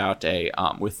call about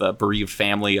with a bereaved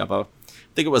family of I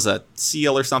think it was a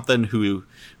SEAL or something who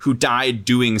died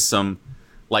doing some,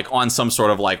 like on some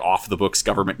sort of like off the books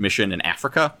government mission in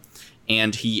Africa.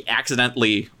 And he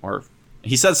accidentally, or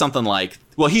he said something like,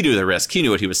 well, he knew the risk. He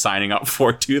knew what he was signing up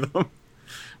for to them,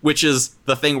 which is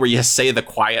the thing where you say the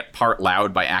quiet part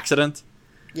loud by accident.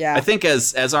 Yeah. I think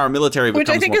as our military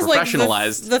becomes more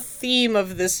professionalized, like the theme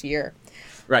of this year.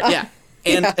 Right. Yeah.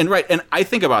 And I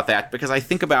think about that because I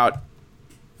think about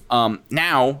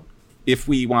now, if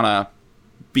we want to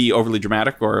be overly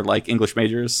dramatic or like English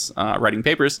majors writing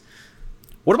papers,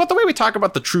 what about the way we talk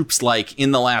about the troops like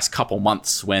in the last couple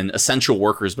months when essential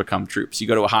workers become troops? You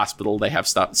go to a hospital, they have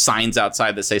signs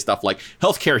outside that say stuff like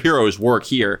healthcare heroes work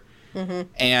here. Mm-hmm.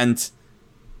 And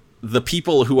the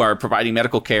people who are providing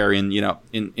medical care in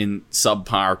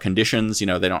subpar conditions, they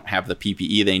don't have the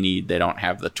PPE they need. They don't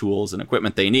have the tools and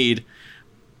equipment they need.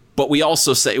 But we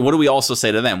also say, what do we also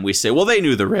say to them? We say, well, they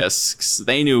knew the risks.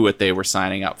 They knew what they were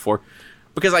signing up for.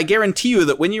 Because I guarantee you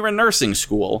that when you're in nursing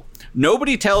school,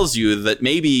 nobody tells you that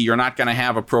maybe you're not going to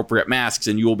have appropriate masks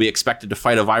and you will be expected to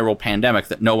fight a viral pandemic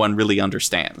that no one really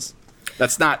understands.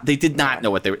 They did not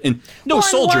know what they were. And no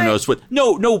soldier knows what.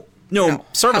 No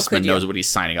serviceman knows what he's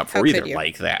signing up for either,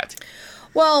 like that.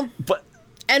 Well,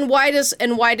 and why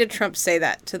did Trump say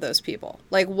that to those people?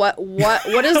 Like, what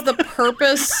is the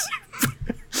purpose?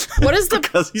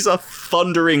 Because he's a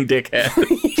thundering dickhead.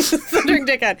 He's a thundering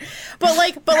dickhead. But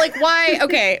why?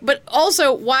 Okay, but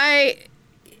also why?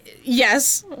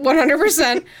 Yes,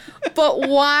 100%. But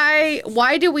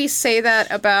why do we say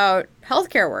that about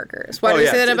healthcare workers? Why do we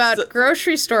say that about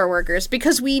grocery store workers?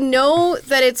 Because we know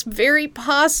that it's very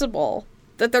possible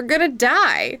that they're going to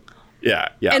die. Yeah.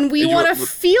 And we want to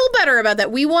feel better about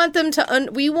that. We want them to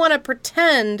we want to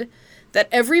pretend that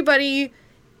everybody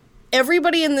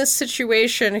in this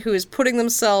situation who is putting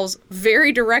themselves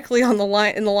very directly on the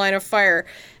line of fire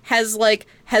has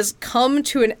come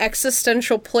to an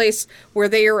existential place where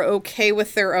they are okay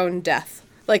with their own death.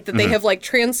 Like that they have like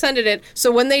transcended it. So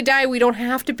when they die, we don't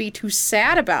have to be too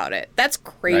sad about it. That's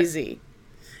crazy.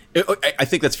 Right. I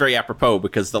think that's very apropos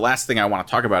because the last thing I want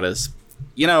to talk about is,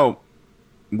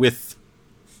 with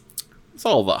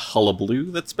all the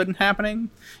hullabaloo that's been happening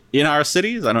in our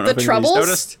cities. I don't know if anybody's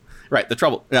noticed. Right, the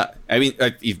trouble. Yeah, I mean,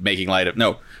 he's making light of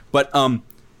but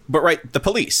right, the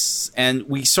police, and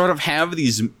we sort of have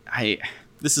these.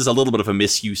 This is a little bit of a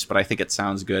misuse, but I think it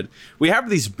sounds good. We have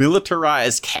these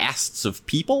militarized castes of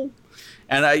people,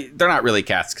 and they're not really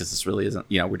castes because this really isn't.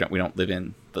 We don't live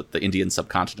in the Indian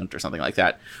subcontinent or something like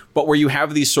that. But where you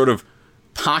have these sort of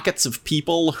pockets of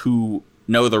people who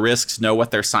know the risks, know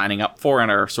what they're signing up for, and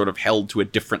are sort of held to a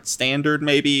different standard,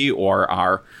 maybe, or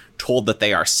are told that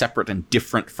they are separate and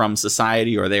different from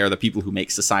society, or they are the people who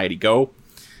make society go.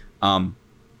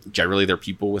 Generally, they're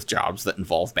people with jobs that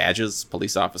involve badges,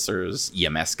 police officers,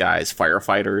 EMS guys,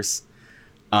 firefighters.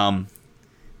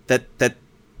 That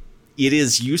it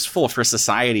is useful for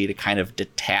society to kind of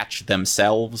detach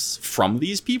themselves from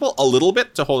these people a little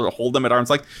bit, to hold them at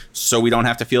arm's length, so we don't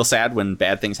have to feel sad when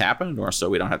bad things happen, or so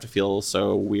we don't have to feel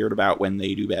so weird about when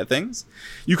they do bad things.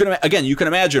 You can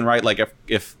imagine, right? Like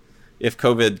if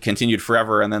COVID continued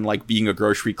forever and then like being a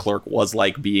grocery clerk was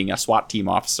like being a SWAT team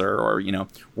officer, or,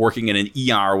 working in an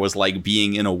ER was like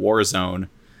being in a war zone,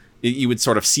 you would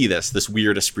sort of see this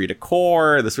weird esprit de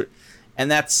corps, and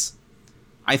that's,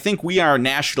 I think we are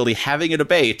nationally having a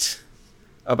debate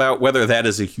about whether that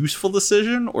is a useful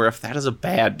decision or if that is a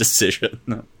bad decision.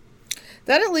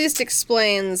 That at least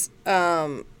explains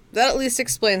why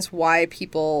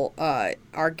people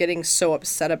are getting so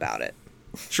upset about it.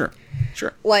 Sure.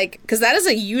 Like, because that is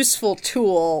a useful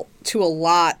tool to a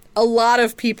lot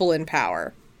of people in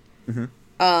power.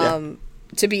 Mm-hmm.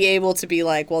 To be able to be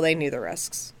like, well, they knew the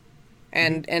risks,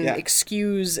 and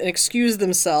excuse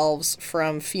themselves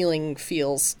from feeling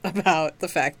feels about the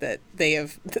fact that they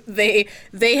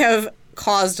have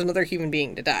caused another human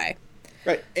being to die.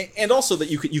 Right, and also that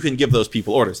you can give those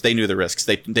people orders. They knew the risks.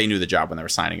 They knew the job when they were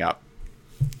signing up.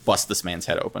 Bust this man's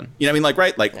head open. You know what I mean? Like,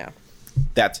 right? Like. Yeah.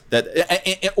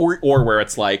 or where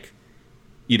it's like,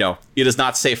 you know, it is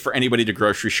not safe for anybody to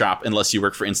grocery shop unless you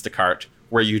work for Instacart,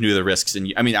 where you knew the risks.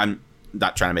 And I mean, I'm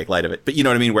not trying to make light of it, but you know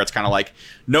what I mean? Where it's kind of like,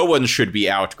 no one should be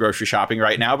out grocery shopping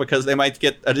right now because they might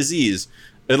get a disease,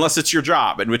 unless it's your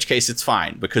job, in which case it's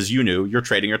fine because you knew you're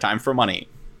trading your time for money.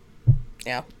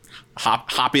 Yeah.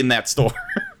 Hop in that store.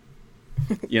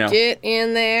 You know, get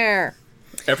in there.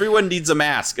 Everyone needs a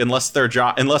mask unless their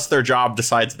job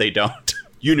decides they don't.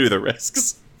 You knew the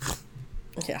risks.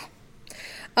 Yeah.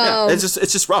 It's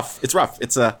just rough. It's rough.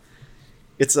 It's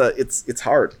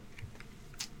hard.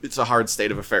 It's a hard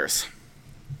state of affairs.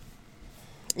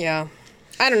 Yeah.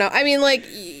 I don't know. I mean, like,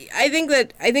 I think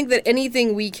that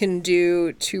anything we can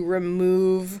do to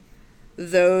remove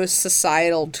those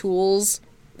societal tools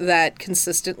that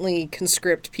consistently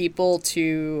conscript people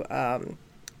to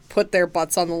put their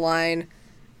butts on the line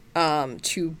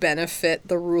to benefit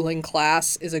the ruling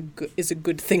class is a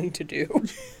good thing to do.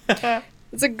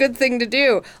 It's a good thing to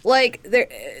do. Like,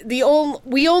 we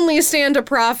only stand to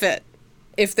profit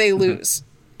if they lose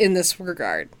in this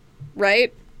regard,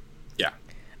 right? Yeah.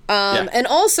 And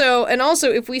also,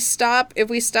 if we stop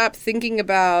thinking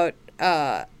about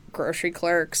grocery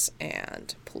clerks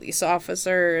and police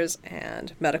officers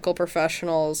and medical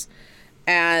professionals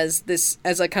as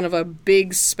a kind of a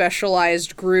big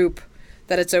specialized group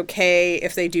that it's okay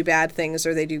if they do bad things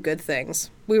or they do good things.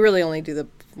 We really only do the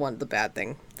bad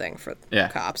thing for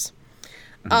cops.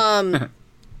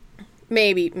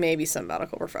 Maybe some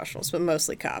medical professionals, but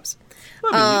mostly cops.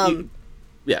 Well,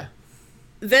 yeah.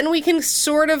 Then we can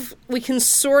sort of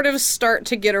start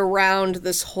to get around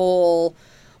this whole,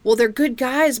 well, they're good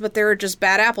guys, but they're just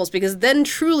bad apples, because then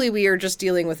truly we are just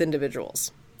dealing with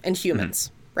individuals and humans,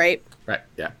 right? Right.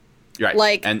 Yeah. You're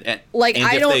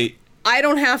right. I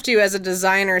don't have to, as a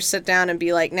designer, sit down and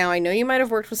be like, now I know you might have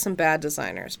worked with some bad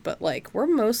designers, but like, we're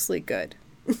mostly good.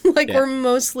 We're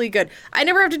mostly good. I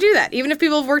never have to do that, even if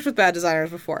people have worked with bad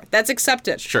designers before. That's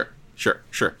accepted. Sure.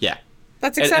 Yeah.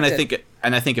 That's accepted.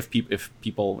 And I think if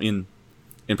people in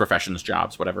professions,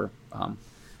 jobs, whatever,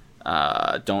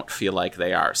 don't feel like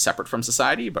they are separate from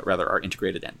society, but rather are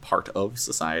integrated and part of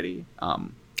society,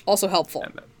 also helpful.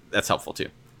 That's helpful too.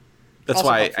 That's also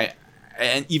why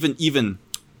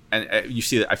you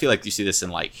see, I feel like you see this in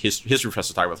like history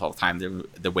professors talk about this all the time.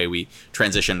 The way we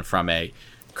transition from a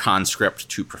conscript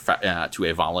to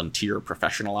a volunteer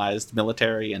professionalized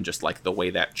military, and just like the way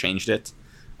that changed it.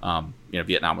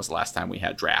 Vietnam was the last time we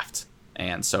had draft,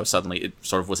 and so suddenly it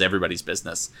sort of was everybody's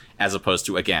business, as opposed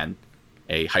to, again,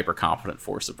 a hyper competent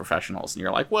force of professionals. And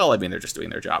you're like, well, I mean, they're just doing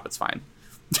their job. It's fine.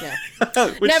 Yeah.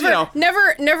 Which,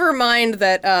 never mind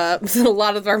that a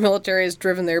lot of our military is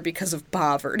driven there because of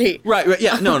poverty. Right.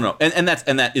 Yeah. No. And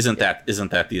isn't that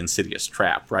the insidious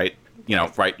trap, right? You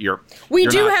know, right? We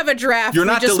do have a draft. You're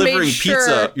not delivering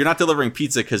pizza. You're not delivering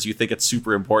pizza because you think it's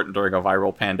super important during a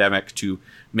viral pandemic to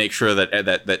make sure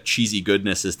that cheesy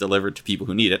goodness is delivered to people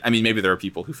who need it. I mean, maybe there are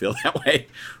people who feel that way,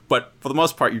 but for the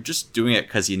most part, you're just doing it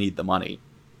because you need the money,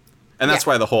 and that's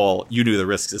why the whole "you knew the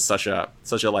risks" is such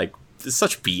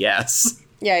BS.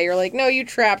 Yeah, you're like, no, you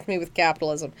trapped me with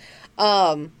capitalism,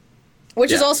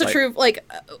 which is also true. Like,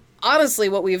 honestly,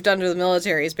 what we've done to the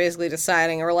military is basically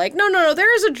deciding, we're like, no,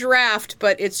 there is a draft,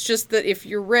 but it's just that if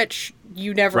you're rich,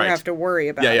 you never have to worry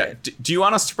about it. Do you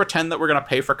want us to pretend that we're going to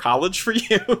pay for college for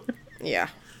you? Yeah.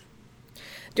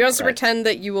 Do you want us to pretend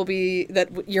that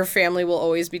that your family will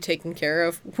always be taken care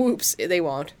of? Whoops, they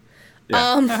won't.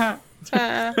 Yeah.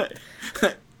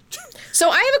 So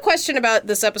I have a question about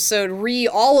this episode,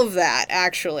 all of that,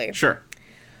 actually. Sure.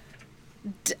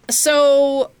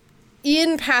 So,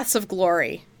 in Paths of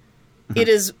Glory, it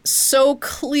is so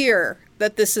clear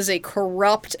that this is a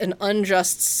corrupt and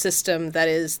unjust system that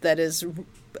is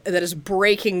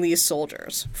breaking these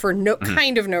soldiers for no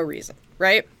kind of no reason,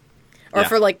 right? Or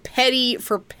for like petty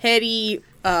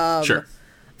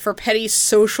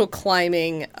social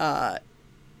climbing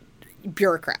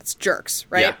bureaucrats, jerks,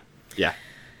 right? Yeah.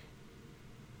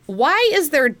 Why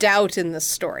is there doubt in this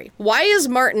story? Why is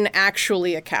Martin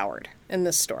actually a coward in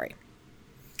this story?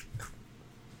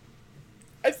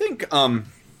 I think, and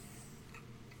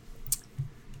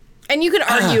you could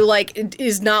argue, like,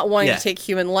 is not wanting to take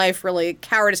human life really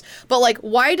cowardice? But, like,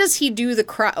 why does he do the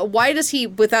crime? Why does he,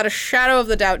 without a shadow of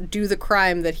the doubt, do the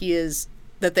crime that he is,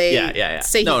 that they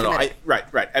say he committed?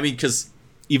 Right. I mean, because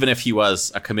even if he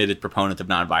was a committed proponent of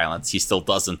nonviolence, he still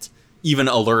doesn't even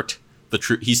alert the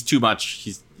truth. He's too much.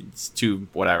 He's too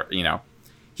whatever. You know,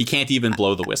 he can't even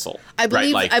blow the whistle. I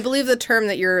believe the term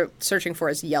that you're searching for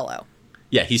is yellow.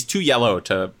 Yeah, he's too yellow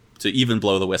to even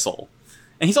blow the whistle.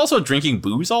 And he's also drinking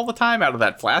booze all the time out of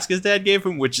that flask his dad gave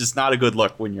him, which is not a good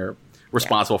look when you're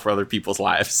responsible for other people's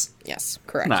lives. Yes,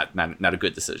 correct. Not a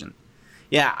good decision.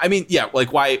 Yeah, I mean, yeah,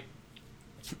 like why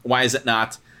is it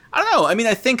not? I don't know. I mean,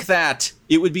 I think that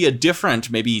it would be a different,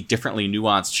 maybe differently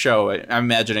nuanced show. I'm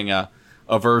imagining a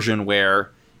version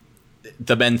where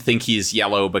the men think he's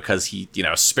yellow because he,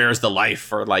 spares the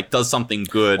life or like does something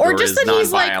good, or just is that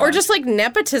he's nonviolent. or just like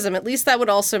nepotism. At least that would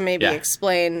also maybe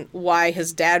explain why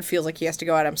his dad feels like he has to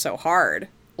go at him so hard.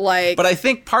 Like, but I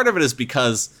think part of it is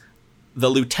because the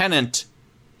lieutenant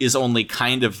is only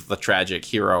kind of the tragic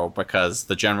hero because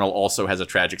the general also has a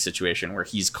tragic situation where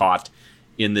he's caught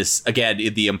in this, again,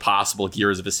 in the impossible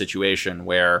gears of a situation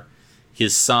where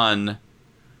his son,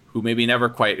 who maybe never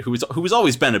quite, who's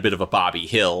always been a bit of a Bobby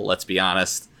Hill, let's be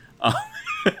honest,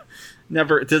 it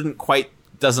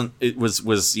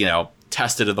was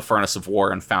tested in the furnace of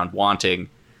war and found wanting,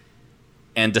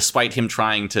 and despite him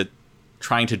trying to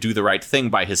do the right thing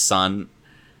by his son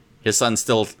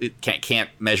still can't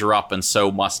measure up and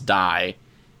so must die,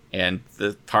 and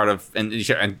the part of and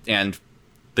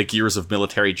the gears of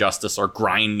military justice are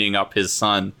grinding up his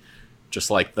son, just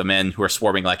like the men who are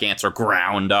swarming like ants are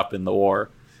ground up in the war.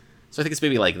 So I think it's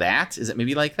maybe like that. Is it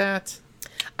maybe like that?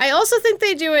 I also think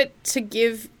they do it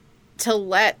to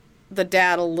let the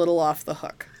dad a little off the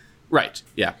hook. Right.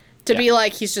 Yeah. To be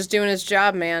like, he's just doing his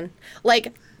job, man.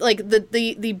 Like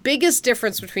the biggest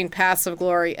difference between Paths of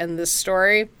Glory and this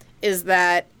story is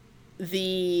that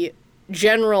the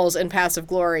generals in Paths of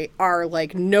Glory are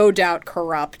like no doubt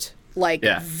corrupt, like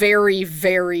very,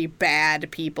 very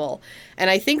bad people. And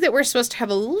I think that we're supposed to have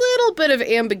a little bit of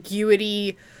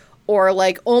ambiguity, or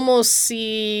like almost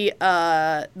see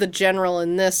the general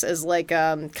in this as like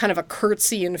kind of a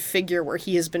Kurtzian figure where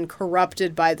he has been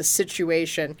corrupted by the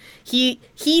situation. He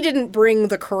didn't bring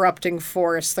the corrupting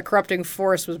force. The corrupting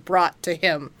force was brought to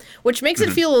him, which makes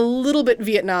it feel a little bit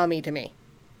Vietnam-y to me.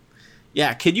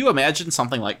 Yeah, can you imagine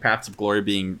something like Paths of Glory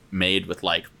being made with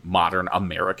like modern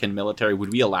American military?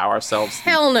 Would we allow ourselves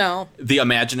the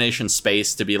imagination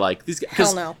space to be like these guys?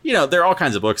 Hell no. There are all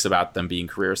kinds of books about them being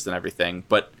careerists and everything,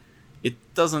 but it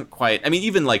doesn't quite. I mean,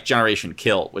 even like Generation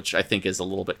Kill, which I think is a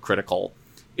little bit critical.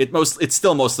 It's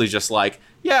still mostly just like,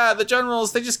 yeah, the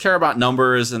generals, they just care about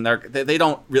numbers, and they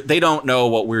don't know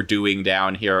what we're doing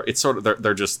down here. It's sort of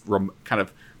they're just kind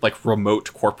of like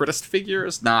remote corporatist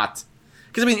figures, not.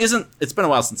 Because, I mean, it's been a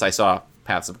while since I saw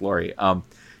Paths of Glory.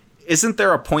 Isn't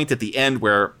there a point at the end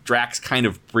where Drax kind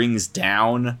of brings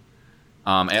down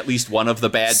at least one of the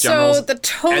bad generals? So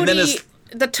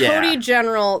the toady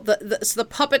general, the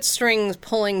puppet strings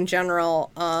pulling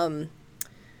general,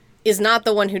 is not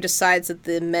the one who decides that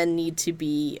the men need to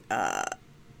be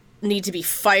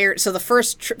fired. So the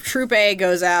first Troop A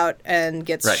goes out and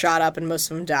gets shot up, and most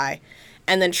of them die.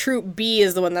 And then Troop B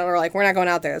is the one that were like, we're not going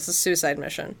out there. It's a suicide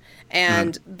mission.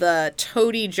 And the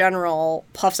toady general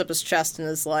puffs up his chest and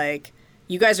is like,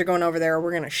 you guys are going over there or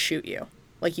we're going to shoot you.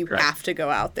 Like, you have to go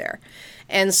out there.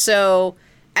 And so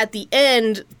at the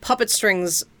end, Puppet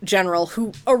Strings general,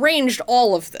 who arranged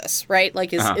all of this, right,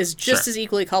 like is just as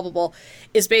equally culpable,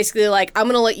 is basically like, I'm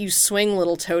going to let you swing,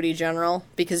 little toady general,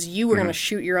 because you were going to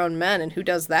shoot your own men. And who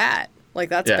does that? Like,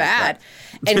 that's bad.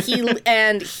 Right.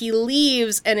 And he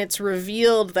leaves, and it's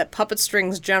revealed that Puppet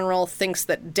Strings general thinks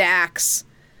that Dax,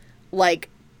 like,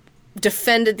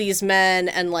 defended these men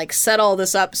and, like, set all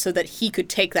this up so that he could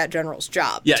take that general's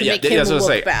job to make him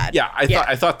look bad. Yeah,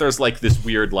 I thought there's, like, this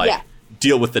weird, like,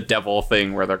 deal with the devil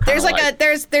thing where they're kind of like...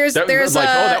 There's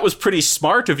that was pretty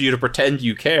smart of you to pretend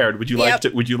you cared. Would you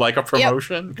like a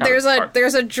promotion? There's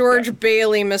a George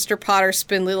Bailey, Mr. Potter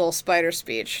Spindly Little Spider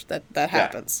speech that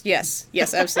happens. Yes,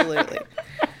 absolutely.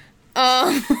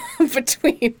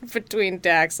 Between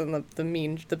Dax and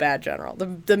the bad general,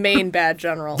 the main bad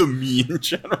general, the mean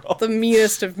general, the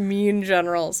meanest of mean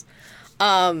generals.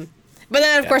 But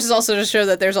then, of course, it's also to show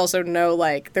that there's also no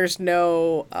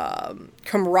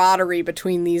camaraderie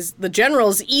between the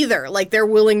generals either. Like, they're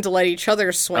willing to let each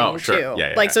other swing too.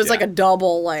 So it's like a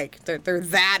double. Like, they're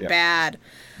that bad.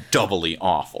 Doubly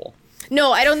awful.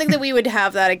 No, I don't think that we would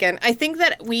have that again. I think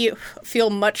that we feel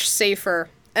much safer.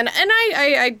 And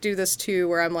I do this too,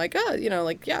 where I'm like,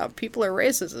 people are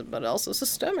racist, but also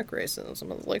systemic racism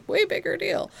is like way bigger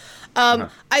deal. I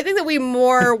think that we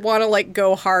more want to like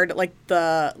go hard at like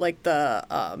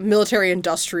the military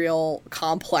industrial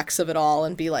complex of it all,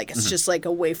 and be like, it's just like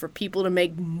a way for people to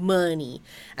make money,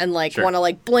 and like want to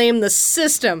like blame the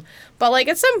system. But like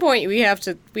at some point we have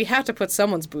to put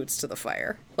someone's boots to the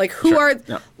fire. Like who are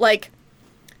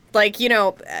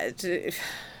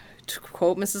to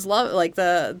quote Mrs. Love, like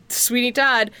the Sweeney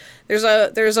Todd, if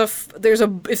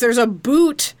there's a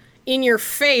boot in your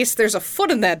face, there's a foot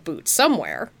in that boot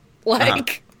somewhere.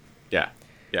 Like, yeah.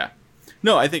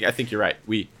 No, I think you're right.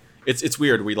 It's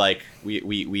weird.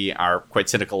 We are quite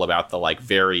cynical about the like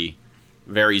very,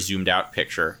 very zoomed out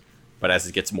picture, but as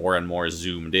it gets more and more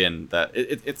zoomed in, that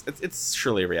it's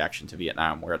surely a reaction to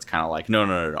Vietnam, where it's kind of like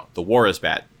no, the war is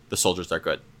bad, the soldiers are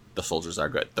good,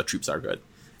 the troops are good,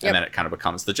 and then it kind of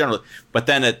becomes the general. But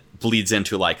then it bleeds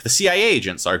into like the CIA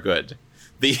agents are good,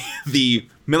 the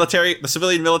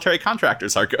civilian military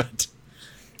contractors are good.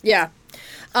 Yeah.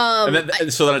 So then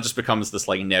it just becomes this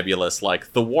like nebulous,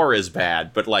 like the war is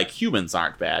bad, but like humans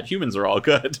aren't bad. Humans are all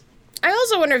good. I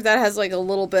also wonder if that has like a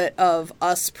little bit of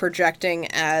us projecting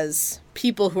as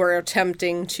people who are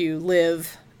attempting to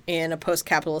live in a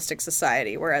post-capitalistic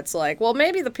society, where it's like, well,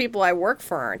 maybe the people I work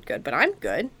for aren't good, but I'm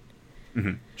good.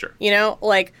 Mm-hmm. Sure. You know,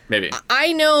 like maybe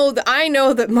I know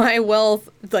that my wealth,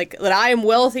 like that I am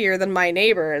wealthier than my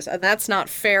neighbors, and that's not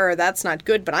fair. Or that's not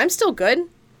good, but I'm still good.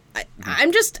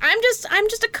 I'm just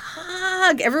a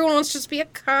cog. Everyone wants to just be a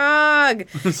cog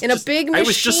in a big machine. I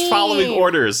was just following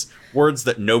orders. Words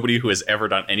that nobody who has ever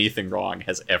done anything wrong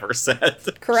has ever said.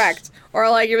 Correct. Or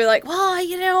like you'd be like, well,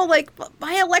 you know, like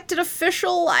my elected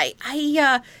official, he's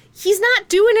not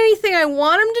doing anything I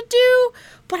want him to do,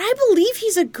 but I believe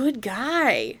he's a good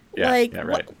guy. Yeah, like, yeah,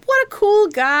 right. What a cool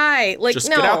guy. Like, just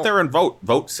no. get out there and vote.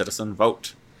 Vote, citizen,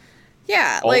 vote.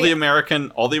 Yeah. All the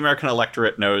American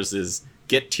electorate knows is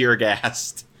get tear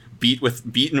gassed,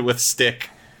 beaten with stick,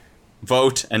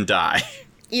 vote and die.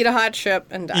 Eat a hot chip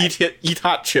and die. Eat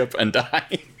hot chip and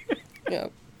die. Yeah.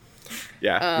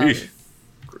 Yeah.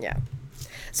 Yeah.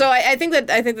 So I think that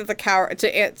the coward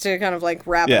to kind of like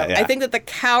wrap up. Yeah. I think that the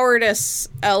cowardice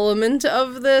element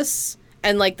of this,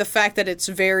 and like the fact that it's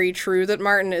very true that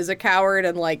Martin is a coward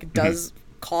and like does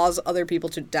cause other people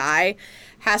to die,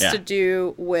 has to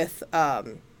do with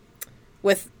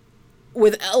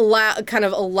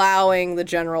allowing the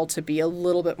general to be a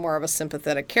little bit more of a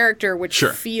sympathetic character, which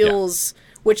feels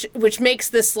which makes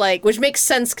this like which makes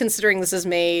sense considering this is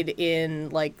made in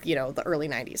like, you know, the early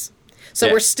 90s.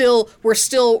 So we're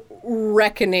still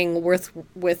reckoning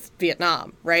with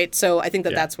Vietnam, right? So I think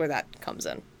that's where that comes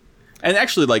in. And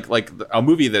actually, like a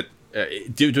movie that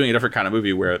doing a different kind of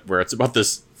movie where it's about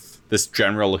this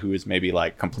general who is maybe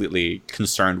like completely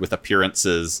concerned with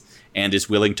appearances and is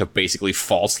willing to basically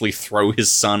falsely throw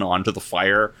his son onto the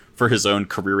fire for his own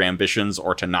career ambitions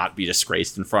or to not be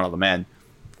disgraced in front of the men,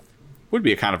 would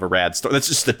be a kind of a rad story. That's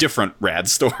just a different rad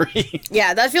story.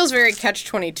 Yeah, that feels very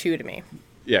Catch-22 to me.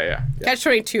 Yeah.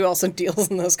 Catch-22 also deals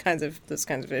in those kinds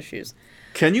of issues.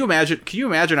 Can you imagine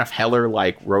if Heller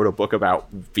like wrote a book about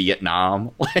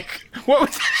Vietnam? Like, what would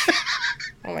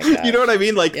Oh my god. You know what I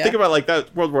mean? Like, think about like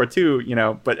that World War II, you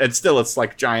know, but it's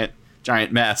like giant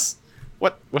mess.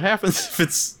 What happens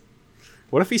if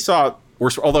what if he saw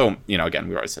worse? Although, you know, again,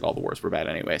 we already said all the wars were bad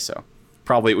anyway, so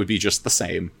probably it would be just the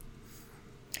same.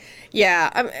 Yeah,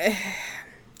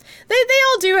 they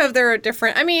all do have their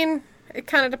different. I mean, it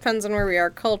kind of depends on where we are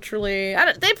culturally.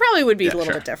 They probably would be a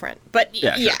little bit different, but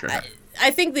sure.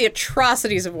 I think the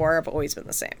atrocities of war have always been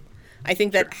the same. I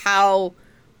think that how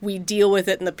we deal with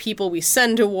it and the people we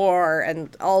send to war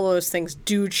and all those things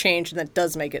do change, and that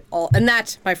does make it all. And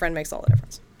that, my friend, makes all the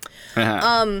difference.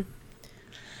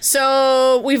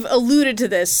 So we've alluded to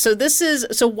this.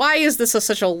 So why is this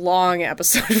such a long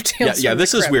episode of Tales from the Crypt?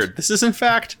 This is weird. This is in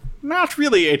fact not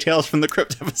really a Tales from the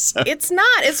Crypt episode. It's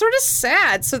not. It's sort of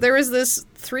sad. So there was this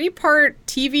 3-part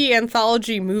TV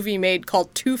anthology movie made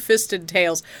called Two-Fisted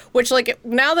Tales, which like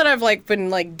now that I've like been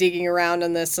like digging around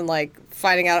in this and like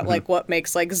finding out like what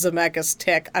makes like Zemeckis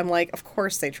tick, I'm like, of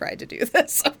course they tried to do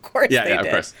this. Of course they did. Of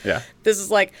course. Yeah. This is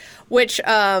like, which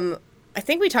I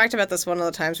think we talked about this one of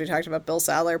the times we talked about Bill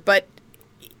Sadler, but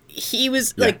he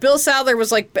was like, Bill Sadler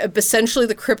was like essentially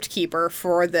the crypt keeper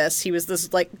for this. He was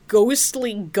this like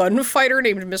ghostly gunfighter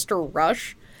named Mr.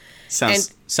 Rush.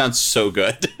 Sounds so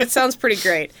good. It sounds pretty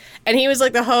great. And he was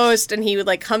like the host, and he would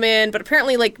like come in, but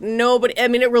apparently like nobody, I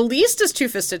mean, it released as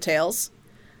Two-Fisted Tales.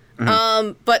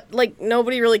 But like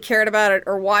nobody really cared about it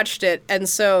or watched it, and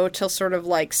so to sort of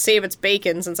like save its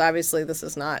bacon, since obviously this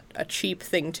is not a cheap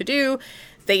thing to do,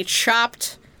 they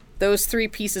chopped those 3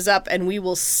 pieces up, and we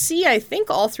will see, I think,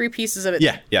 all 3 pieces of it.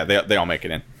 Yeah, they all make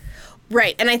it in.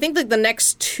 Right, and I think that the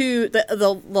next 2,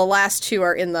 the last 2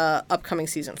 are in the upcoming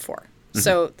season 4.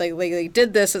 So they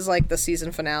did this as like the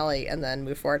season finale and then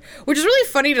move forward, which is really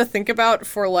funny to think about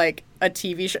for like a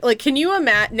TV show. Like, can you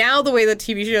imagine now the way that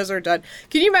TV shows are done?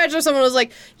 Can you imagine if someone was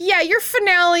like, "Yeah, your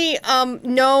finale,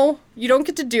 no, you don't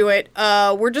get to do it.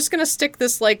 We're just gonna stick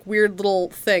this like weird little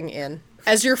thing in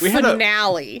as your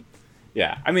finale."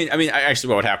 Yeah, I mean, actually,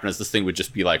 what would happen is this thing would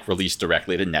just be like released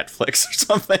directly to Netflix or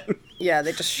something. Yeah,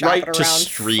 they just shop it around. To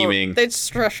streaming. They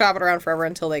just shop it around forever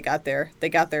until they got their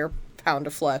pound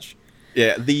of flesh.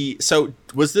 Yeah. So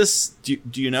was this? Do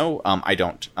you know? I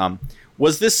don't.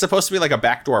 Was this supposed to be like a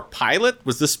backdoor pilot?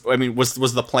 Was this? I mean, was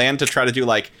the plan to try to do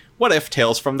like what if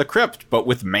Tales from the Crypt, but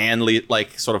with manly,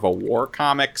 like sort of a war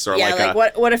comics or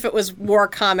what if it was war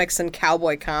comics and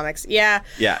cowboy comics? Yeah.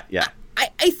 Yeah.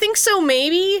 I think so.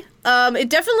 Maybe. It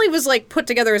definitely was like put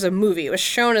together as a movie. It was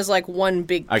shown as like one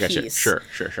big piece. I got you. Sure.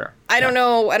 I don't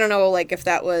know. Like if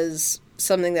that was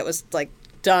something that was like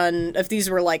done, if these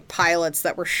were like pilots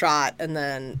that were shot and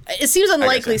then it seems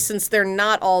unlikely since they're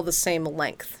not all the same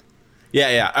length.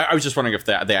 Yeah. I was just wondering if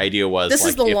the idea was this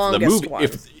is the longest one.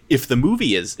 If the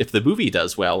movie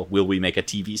does well, will we make a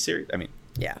TV series? I mean,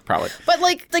 yeah, probably. But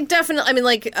like definitely. I mean,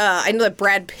 like I know that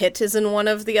Brad Pitt is in one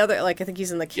of the other. Like I think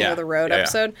he's in the King of the Road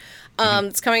episode.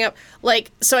 It's coming up.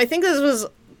 Like so, I think this was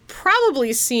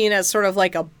probably seen as sort of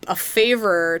like a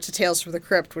favor to Tales from the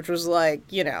Crypt, which was like,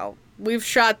 you know, we've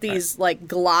shot these like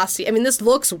glossy. I mean, this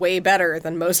looks way better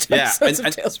than most episodes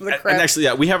of Tales from the Crypt. And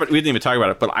actually, we didn't even talk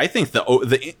about it, but I think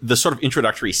the sort of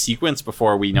introductory sequence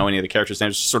before we know any of the characters'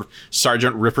 names, just sort of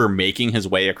Sergeant Ripper making his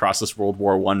way across this World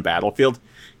War I battlefield,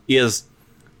 is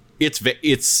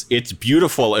it's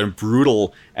beautiful and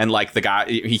brutal, and like the guy,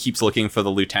 he keeps looking for the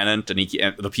lieutenant, and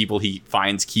the people he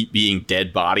finds keep being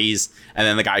dead bodies, and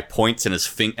then the guy points and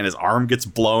his arm gets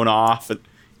blown off, and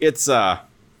it's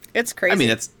crazy. I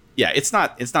mean, it's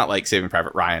not like Saving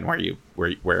Private Ryan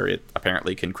where it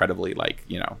apparently can credibly like,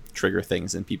 you know, trigger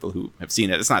things in people who have seen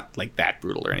it. It's not like that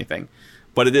brutal or anything,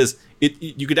 but it is.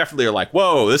 You could definitely are like,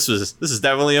 whoa, this is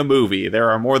definitely a movie. There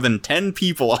are more than 10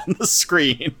 people on the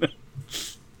screen.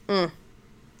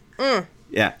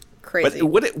 Yeah, crazy.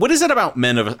 But what is it about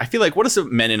men I feel like what is it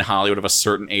men in Hollywood of a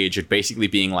certain age at basically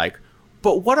being like,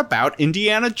 but what about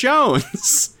Indiana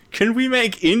Jones? Can we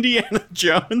make Indiana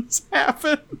Jones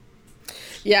happen?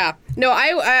 Yeah. No,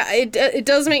 it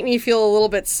does make me feel a little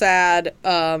bit sad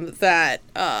that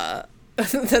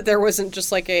that there wasn't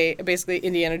just like basically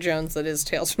Indiana Jones that is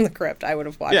Tales from the Crypt. I would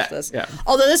have watched this. Yeah.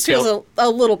 Although this feels a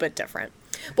little bit different.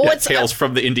 But Tales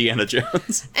from the Indiana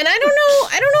Jones. And I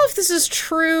don't know if this is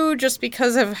true just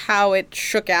because of how it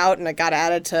shook out and it got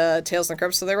added to Tales from the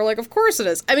Crypt, so they were like, of course it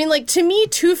is. I mean, like, to me,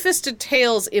 Two-Fisted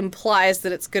Tales implies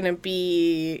that it's gonna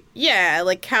be,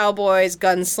 like cowboys,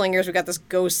 gunslingers, we got this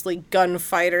ghostly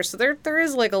gunfighter, so there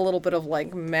is like a little bit of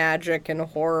like magic and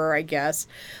horror, I guess.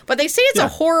 But they say it's a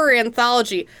horror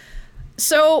anthology.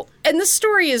 So, and this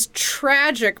story is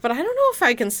tragic, but I don't know if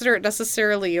I consider it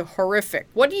necessarily horrific.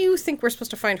 What do you think we're supposed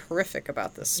to find horrific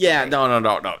about this story? Yeah,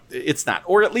 no. It's not.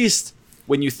 Or at least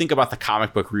when you think about the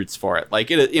comic book roots for it. Like,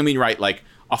 right, like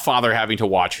a father having to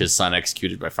watch his son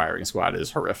executed by firing squad is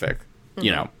horrific. Mm-hmm.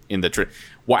 You know, in the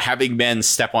having men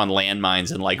step on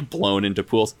landmines and like blown into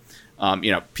pools.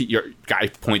 Your guy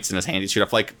points in his hand, you shoot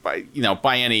off. Like,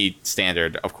 by any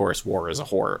standard, of course, war is a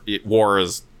horror. War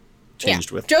is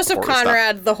changed with Joseph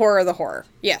Conrad, stuff. The horror.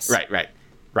 Yes.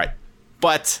 Right.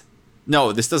 But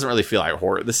no, this doesn't really feel like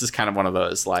horror. This is kind of one of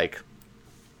those like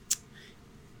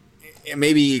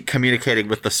maybe communicating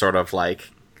with the sort of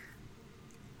like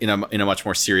in a much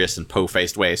more serious and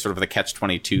po-faced way, sort of the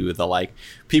catch-22, the like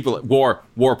people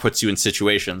war puts you in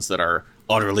situations that are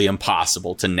utterly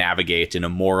impossible to navigate in a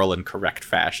moral and correct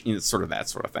fashion. Sort of that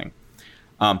sort of thing.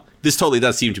 This totally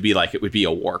does seem to be like it would be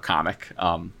a war comic.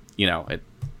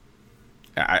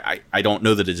 I don't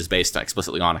know that it is based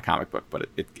explicitly on a comic book, but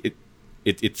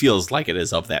it feels like it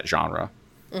is of that genre.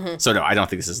 Mm-hmm. So no, I don't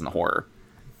think this isn't horror.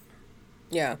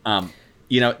 Yeah.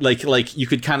 Like you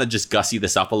could kind of just gussy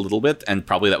this up a little bit, and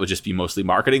probably that would just be mostly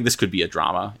marketing. This could be a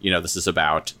drama. This is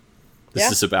about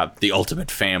the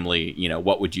ultimate family.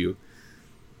 What would you?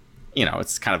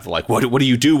 It's kind of like what do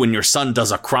you do when your son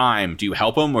does a crime? Do you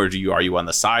help him, or are you on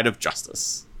the side of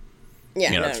justice?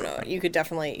 Yeah, no. You could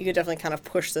definitely kind of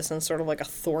push this in sort of like a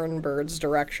Thornbirds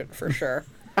direction for sure.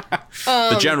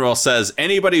 The general says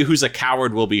anybody who's a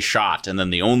coward will be shot, and then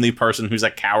the only person who's a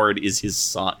coward is his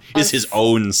son, his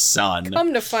own son.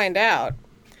 Come to find out,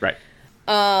 right?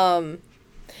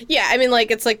 Yeah, I mean,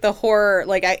 like it's like the horror.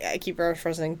 Like I keep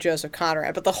referencing Joseph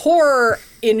Conrad, but the horror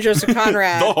in Joseph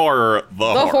Conrad, the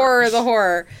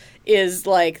horror is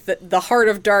like the heart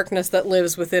of darkness that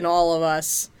lives within all of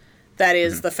us. That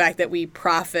is the fact that we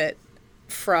profit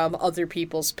from other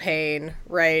people's pain,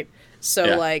 right?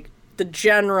 So, like, the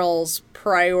general's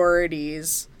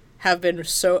priorities have been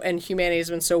and humanity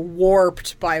has been so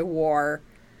warped by war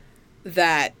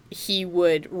that he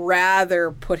would rather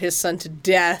put his son to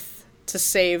death to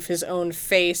save his own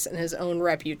face and his own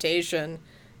reputation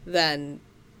than,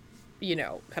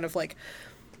 kind of like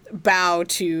bow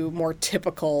to more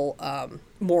typical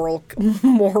moral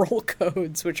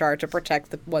codes, which are to protect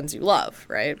the ones you love,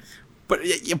 right?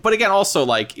 but again, also,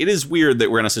 like, it is weird that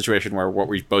we're in a situation where what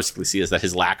we basically see is that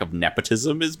his lack of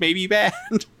nepotism is maybe bad.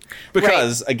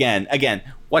 Because, again,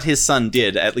 what his son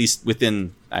did, at least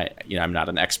within, I'm not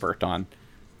an expert on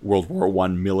World War I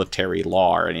military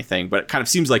law or anything, but it kind of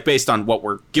seems like, based on what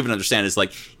we're given to understand, is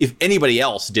like, if anybody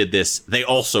else did this, they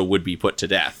also would be put to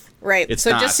death. Right. It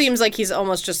just seems like he's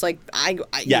almost just like, I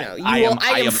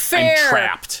am fair. I'm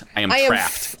trapped. I am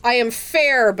trapped. I am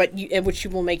fair, but which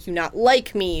will make you not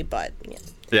like me. But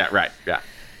yeah, right. Yeah.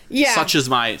 Yeah. Such is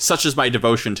my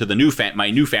devotion to the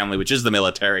my new family, which is the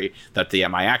military. That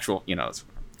my actual, I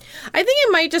think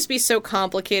it might just be so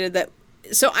complicated that.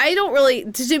 So I don't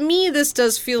really. To me, this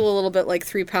does feel a little bit like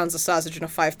 3 pounds of sausage in a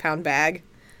 5-pound bag.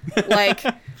 Like.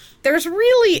 There's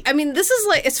really, this is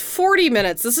like, it's 40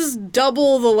 minutes. This is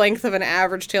double the length of an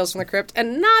average Tales from the Crypt,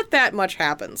 and not that much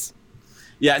happens.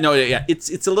 Yeah, no, yeah,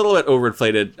 it's a little bit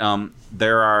overinflated.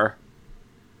 There are,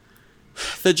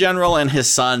 the general and his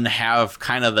son have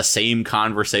kind of the same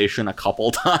conversation a couple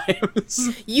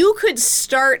times. You could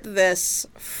start this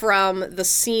from the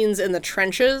scenes in the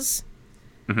trenches.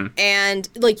 Mm-hmm. And,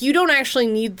 like, you don't actually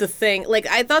need the thing. Like,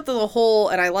 I thought that the whole,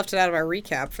 and I left it out of my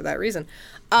recap for that reason.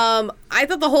 I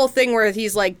thought the whole thing where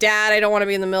he's like, Dad, I don't want to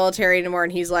be in the military anymore.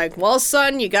 And he's like, well,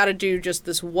 son, you got to do just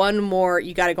this one more.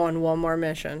 You got to go on one more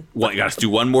mission. Well, you got to do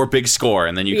one more big score,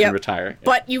 and then you can retire.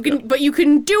 But you can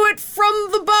do it from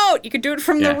the boat. You can do it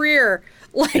from the rear.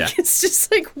 Like, it's just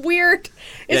like weird.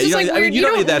 It's just like weird. You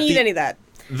don't need any of that.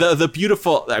 The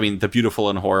beautiful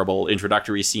and horrible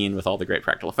introductory scene with all the great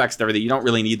practical effects and everything. You don't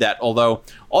really need that. Although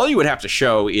all you would have to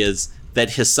show is that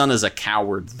his son is a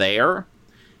coward there.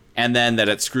 And then that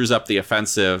it screws up the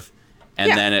offensive,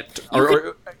 and then it.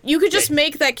 You could just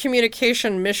make that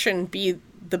communication mission be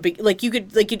like you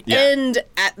could end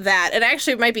at that. And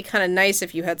actually, it might be kind of nice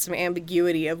if you had some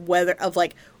ambiguity of whether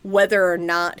or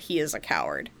not he is a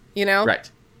coward.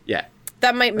 Right. Yeah.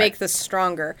 That might make this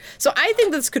stronger. So I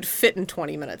think this could fit in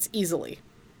 20 minutes easily.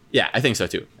 Yeah, I think so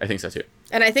too.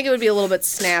 And I think it would be a little bit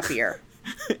snappier.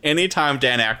 Anytime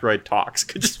Dan Aykroyd talks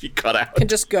could just be cut out. Can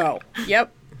just go.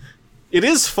 Yep. It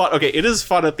is fun. Okay, it is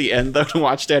fun at the end, though, to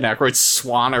watch Dan Aykroyd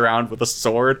swan around with a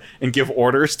sword and give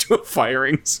orders to a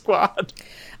firing squad.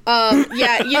 What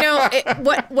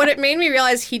it made me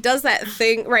realize, he does that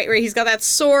thing, right, where he's got that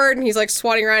sword and he's, like,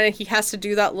 swanning around and he has to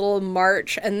do that little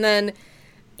march, and then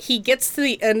he gets to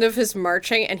the end of his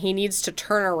marching and he needs to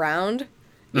turn around,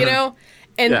 you know?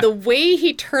 And the way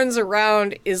he turns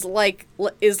around is like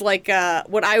what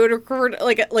I would refer to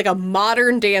like a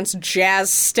modern dance jazz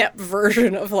step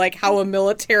version of like how a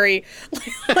military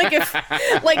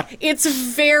it's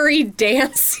very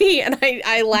dancey, and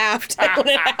I laughed when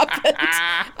it happened.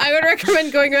 I would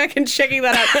recommend going back and checking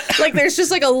that out. Like, there's just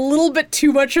like a little bit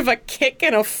too much of a kick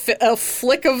and a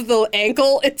flick of the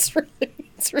ankle. It's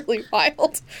really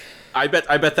wild. I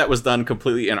bet that was done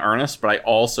completely in earnest, but I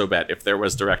also bet if there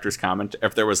was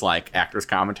like actors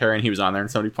commentary and he was on there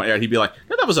and somebody pointed out, he'd be like,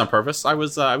 "No, that was on purpose. I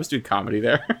was doing comedy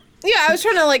there." Yeah, I was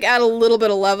trying to like add a little bit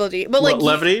of levity, but like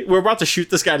levity. We're about to shoot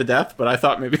this guy to death, but I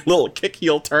thought maybe a little kick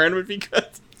heel turn would be good.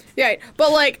 Yeah,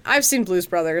 but like I've seen Blues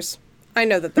Brothers. I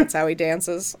know that's how he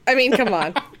dances. I mean, come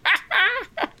on.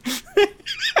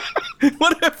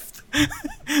 What if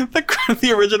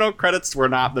the original credits were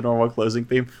not the normal closing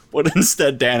theme, but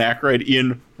instead Dan Aykroyd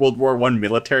in World War I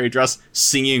military dress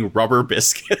singing Rubber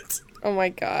Biscuit? Oh my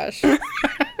gosh. That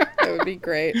would be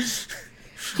great.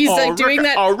 He's like doing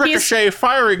that. Oh, Ricochet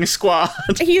firing squad.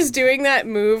 He's doing that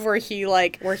move where he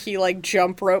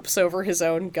jump ropes over his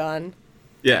own gun.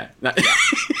 Yeah.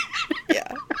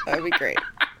 Yeah, that would be great.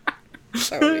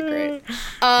 That would be great.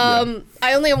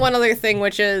 I only have one other thing,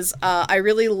 which is I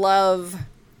really love,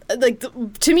 like,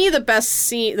 to me, the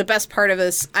best part of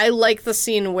this. I like the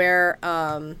scene where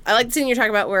I like the scene you're talking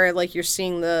about where like you're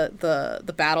seeing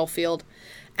the battlefield,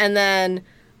 and then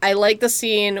I like the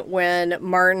scene when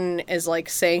Martin is like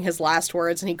saying his last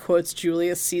words and he quotes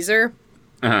Julius Caesar.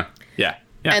 Uh-huh. Yeah.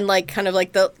 Yeah. And like kind of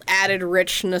like the added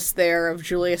richness there of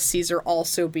Julius Caesar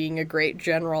also being a great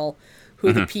general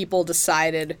who the people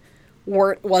decided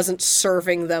wasn't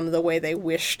serving them the way they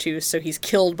wished to, so he's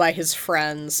killed by his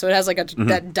friends. So it has like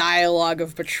that dialogue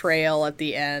of betrayal at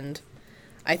the end,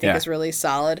 I think is really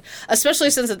solid.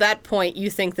 Especially since at that point you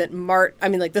think that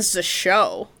this is a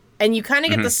show. And you kind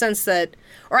of get the sense that,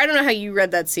 or I don't know how you read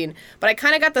that scene, but I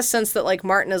kind of got the sense that like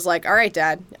Martin is like, all right,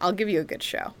 Dad, I'll give you a good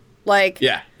show. Like,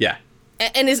 yeah.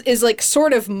 And is like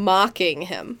sort of mocking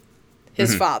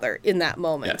his father in that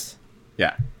moment. Yes.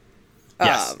 Yeah.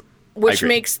 Yes. Which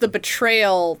makes the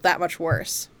betrayal that much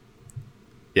worse.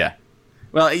 Yeah.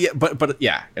 Well, yeah, but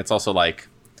yeah, it's also like,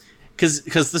 because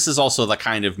this is also the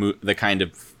kind of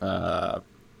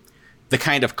the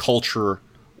kind of culture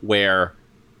where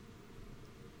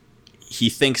he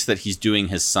thinks that he's doing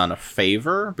his son a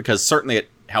favor, because certainly it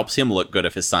helps him look good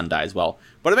if his son dies well,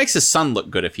 but it makes his son look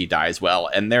good if he dies well.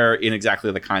 And they're in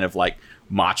exactly the kind of like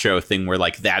macho thing where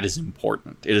like that is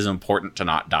important. It is important to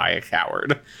not die a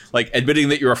coward. Like admitting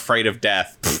that you're afraid of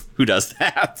death. Pfft, who does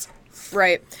that?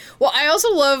 Right. Well, I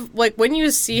also love, like, when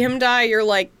you see him die, you're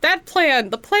like, the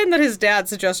plan that his dad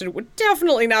suggested would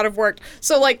definitely not have worked.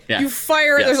 So, like, you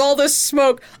fire, there's all this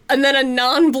smoke, and then a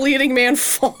non-bleeding man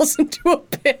falls into a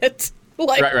pit.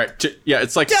 Like, right. Yeah,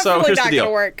 it's like, so here's the deal.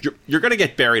 Gonna work. You're going to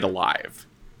get buried alive.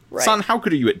 Right. Son, how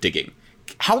good are you at digging?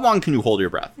 How long can you hold your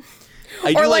breath?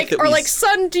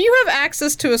 Son, do you have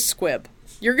access to a squib?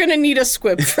 You're going to need a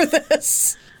squib for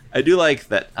this. I do like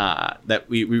that that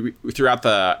we throughout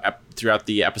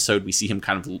the episode we see him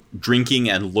kind of drinking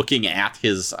and looking at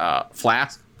his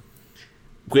flask,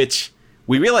 which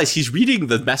we realize he's reading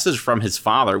the message from his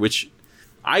father. Which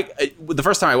the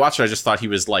first time I watched it, I just thought he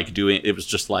was like it was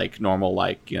just like normal,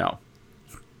 like, you know,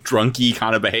 drunky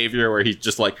kind of behavior where he's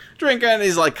just like drinking and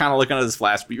he's like kind of looking at his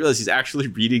flask. But you realize he's actually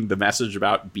reading the message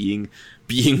about being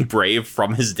brave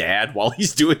from his dad while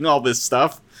he's doing all this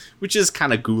stuff, which is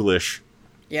kind of ghoulish.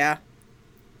 Yeah,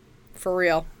 for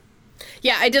real.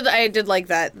 Yeah, I did like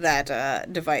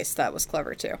that device. That was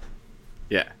clever too.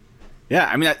 Yeah.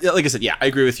 I mean, like I said, yeah, I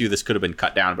agree with you. This could have been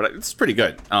cut down, but it's pretty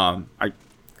good. I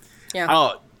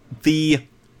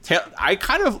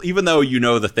kind of, even though you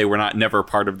know that they were never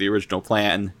part of the original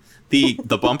plan,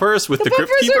 the bumpers with the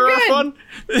Crypt Keeper are fun.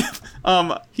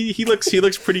 He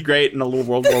looks pretty great in a little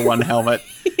World War I helmet.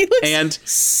 He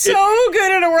looks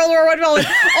good in a World War I helmet.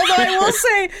 Although I will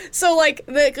say, so like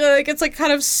it's like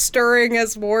kind of stirring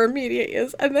as more media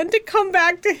is, and then to come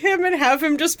back to him and have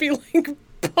him just be like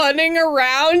punning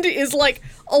around is like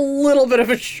a little bit of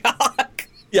a shock.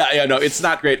 Yeah, no, it's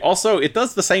not great. Also, it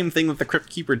does the same thing that the Crypt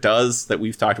Keeper does that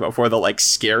we've talked about before, the, like,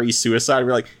 scary suicide.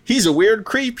 We're like, he's a weird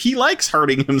creep. He likes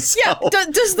hurting himself. Yeah,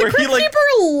 does the Crypt Keeper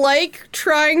like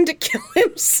trying to kill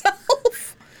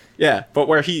himself? Yeah, but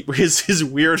where his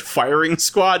weird firing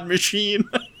squad machine.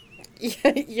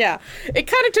 Yeah. It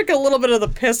kind of took a little bit of the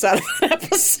piss out of that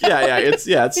episode. It's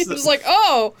He was like,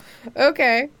 oh,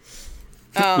 okay.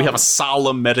 We have a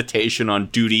solemn meditation on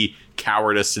duty,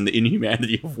 cowardice, and the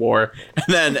inhumanity of war,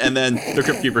 and then the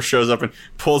Crypt Keeper shows up and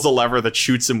pulls a lever that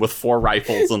shoots him with 4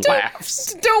 rifles and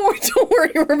laughs. Don't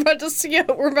worry. We're about to see a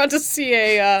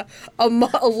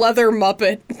leather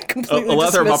Muppet completely a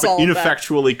leather Muppet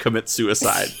ineffectually commit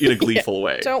suicide in a gleeful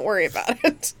way. Don't worry about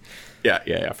it.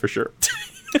 Yeah, for sure.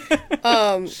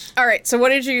 All right. So what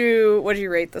did you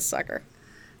rate this sucker?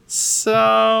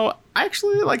 So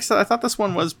actually, like I said, I thought this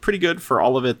one was pretty good for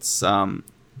all of its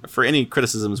for any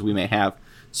criticisms we may have.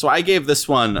 So I gave this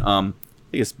one, I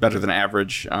guess, better than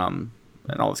average, and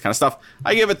all this kind of stuff.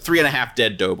 I gave it 3.5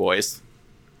 dead doughboys.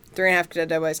 3.5 dead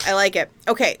doughboys. I like it.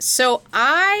 Okay, so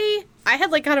I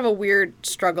had like kind of a weird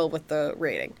struggle with the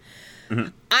rating. Mm-hmm.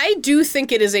 I do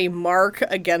think it is a mark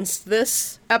against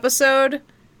this episode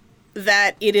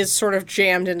that it is sort of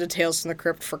jammed into Tales from the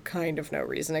Crypt for kind of no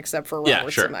reason except for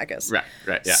Robert Zemeckis.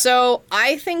 Right, yeah. So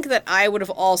I think that I would have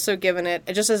also given it,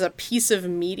 just as a piece of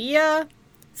media,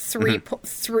 3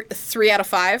 out of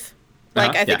 5.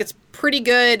 Like, I think it's pretty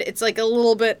good. It's like a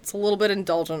little bit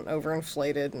indulgent,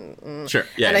 overinflated.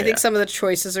 And I think some of the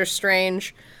choices are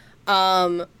strange.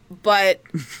 But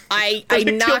I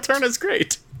the heel turn is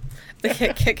great.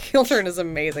 The heel turn is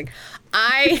amazing.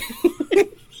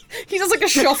 He does like a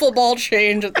shuffle ball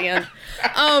change at the end.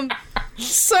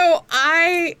 So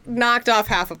I knocked off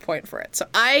half a point for it. So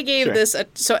I gave this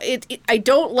I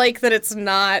don't like that it's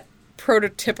not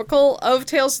prototypical of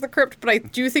Tales of the Crypt, but I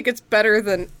do think it's better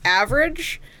than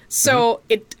average. So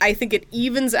I think it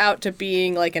evens out to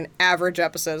being like an average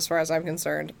episode as far as I'm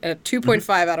concerned. And a 2.5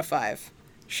 out of 5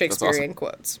 Shakespearean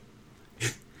quotes.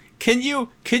 Can you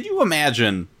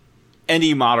imagine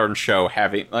any modern show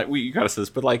having, like, you gotta say this,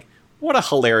 but like, what a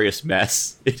hilarious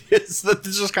mess it is. That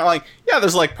it's just kind of like, yeah,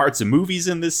 there's like parts of movies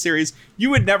in this series. You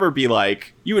would never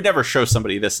show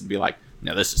somebody this and be like,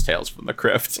 no, this is Tales from the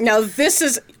Crypt. No,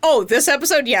 this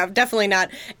episode, yeah, definitely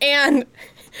not. And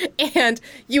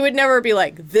you would never be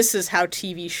like, this is how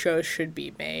TV shows should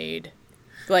be made.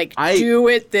 Like, do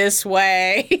it this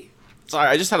way. Sorry,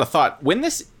 I just had a thought.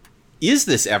 Is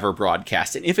this ever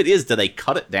broadcast? And if it is, do they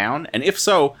cut it down? And if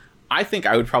so, I think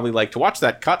I would probably like to watch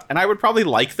that cut, and I would probably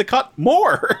like the cut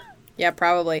more. Yeah,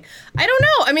 probably. I don't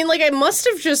know. I mean, like, it must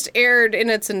have just aired in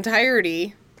its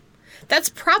entirety. That's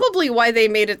probably why they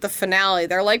made it the finale.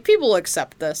 They're like, people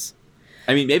accept this.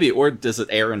 I mean, maybe, or does it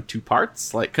air in 2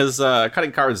 parts? Like, because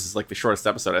Cutting Cards is like the shortest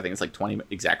episode. I think it's like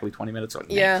exactly 20 minutes or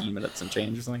 19 minutes and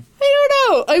change or something. I don't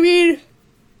know. I mean,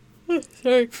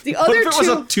 sorry. The What other if it was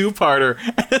a two. two-parter?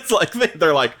 And it's like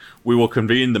they're like, we will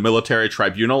convene the military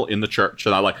tribunal in the church,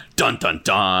 and I'm like, dun dun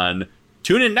dun.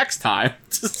 Tune in next time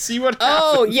to see what happens.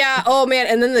 Oh yeah. Oh man.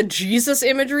 And then the Jesus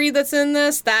imagery that's in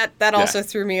this that also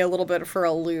threw me a little bit for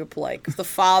a loop. Like the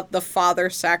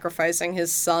father sacrificing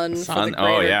his son for the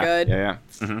greater good. Yeah.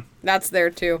 Mm-hmm. That's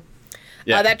there too.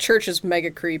 Yeah. That church is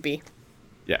mega creepy.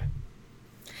 Yeah.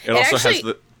 It also actually, has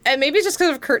the. And maybe just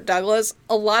because of Kirk Douglas,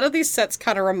 a lot of these sets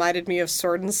kind of reminded me of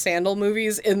Sword and Sandal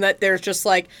movies in that there's just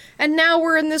like, and now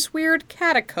we're in this weird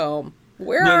catacomb.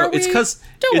 Where are we? It's because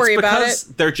Don't worry about it.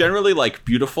 They're generally like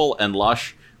beautiful and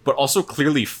lush, but also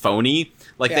clearly phony.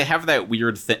 Like they have that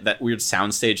weird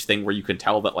soundstage thing where you can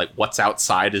tell that like what's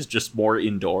outside is just more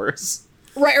indoors.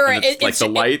 Right. It's the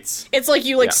lights. It's like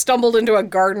you stumbled into a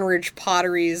Garden Ridge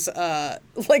Potteries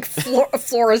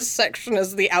florist section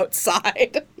as the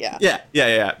outside. Yeah.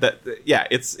 Yeah. But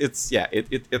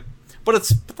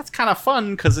that's kind of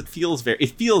fun because it feels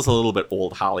a little bit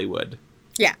old Hollywood.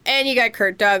 Yeah, and you got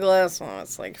Kirk Douglas. Well,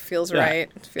 it's like feels right.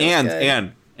 It feels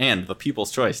good. And the People's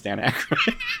Choice, Dan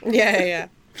Aykroyd. Yeah.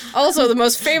 Also, the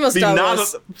most famous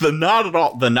Douglas. The not at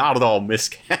all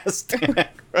miscast. Dan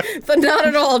Aykroyd. The not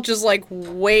at all just like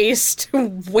waste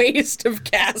of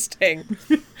casting.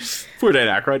 Poor Dan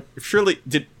Aykroyd. Surely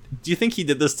do you think he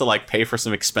did this to like pay for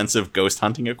some expensive ghost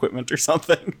hunting equipment or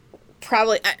something?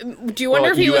 Probably. Do you wonder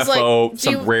if he UFO, was like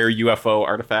some rare UFO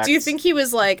artifacts? Do you think he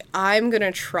was like, I'm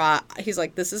gonna try? He's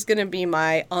like, this is gonna be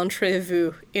my entree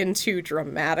into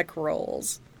dramatic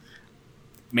roles.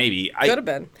 Maybe. Could have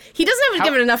been. He doesn't have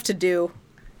given enough to do.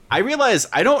 I realize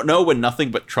I don't know when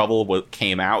Nothing But Trouble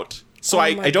came out, so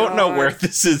I don't know where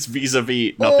this is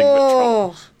vis-a-vis Nothing But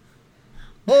Trouble.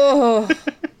 Oh,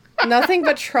 Nothing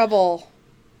But Trouble.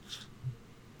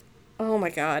 Oh my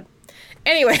god.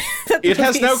 Anyway, it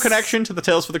has no connection to the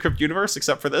Tales from the Crypt universe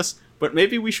except for this, but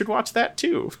maybe we should watch that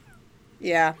too.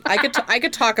 Yeah, I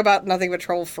could talk about Nothing But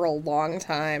Trouble for a long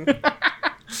time.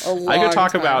 I could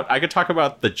talk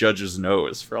about the judge's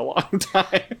nose for a long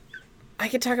time. I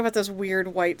could talk about those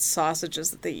weird white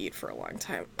sausages that they eat for a long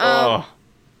time.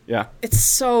 Yeah. It's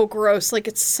so gross. Like,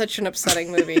 it's such an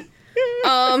upsetting movie.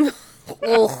 All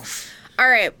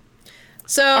right.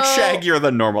 So a shaggier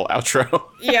than normal outro.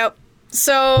 Yep.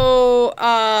 So,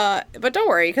 but don't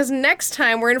worry, because next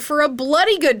time we're in for a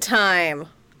bloody good time.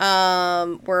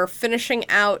 We're finishing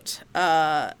out,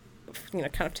 kind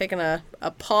of taking a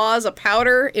pause, a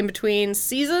powder in between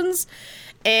seasons,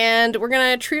 and we're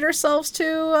going to treat ourselves to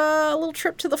a little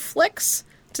trip to the flicks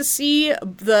to see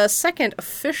the second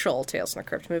official Tales from the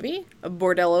Crypt movie,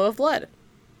 Bordello of Blood.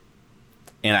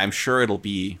 And I'm sure it'll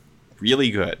be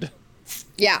really good.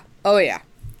 Yeah. Oh, yeah.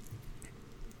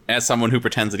 As someone who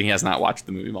pretends that he has not watched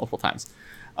the movie multiple times.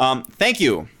 Thank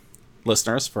you,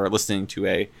 listeners, for listening to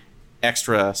a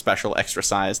extra special,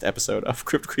 extra-sized episode of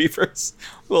Crypt Creepers.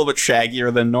 A little bit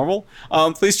shaggier than normal.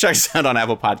 Please check us out on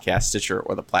Apple Podcasts, Stitcher,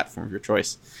 or the platform of your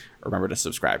choice. Remember to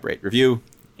subscribe, rate, review,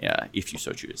 if you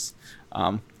so choose.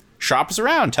 Shop us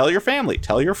around. Tell your family.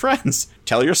 Tell your friends.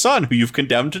 Tell your son who you've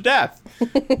condemned to death.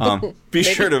 Be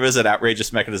sure to visit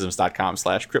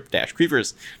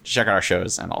outrageousmechanisms.com/crypt-creepers to check out our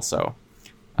shows and also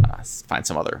find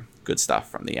some other good stuff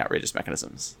from the Outrageous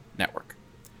Mechanisms network.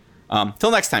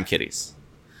 Till next time, kiddies.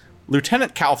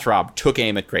 Lieutenant Calthrob took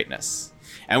aim at greatness,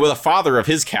 and with a father of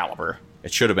his caliber,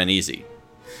 it should have been easy.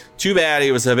 Too bad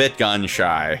he was a bit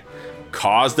gun-shy.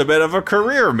 Caused a bit of a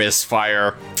career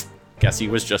misfire. Guess he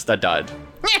was just a dud.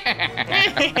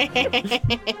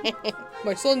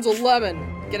 My son's a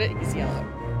lemon. Get it? He's yellow.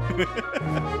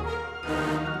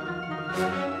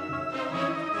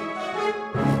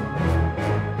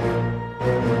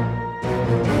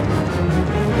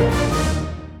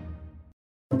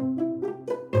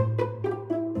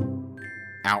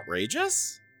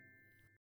 Outrageous?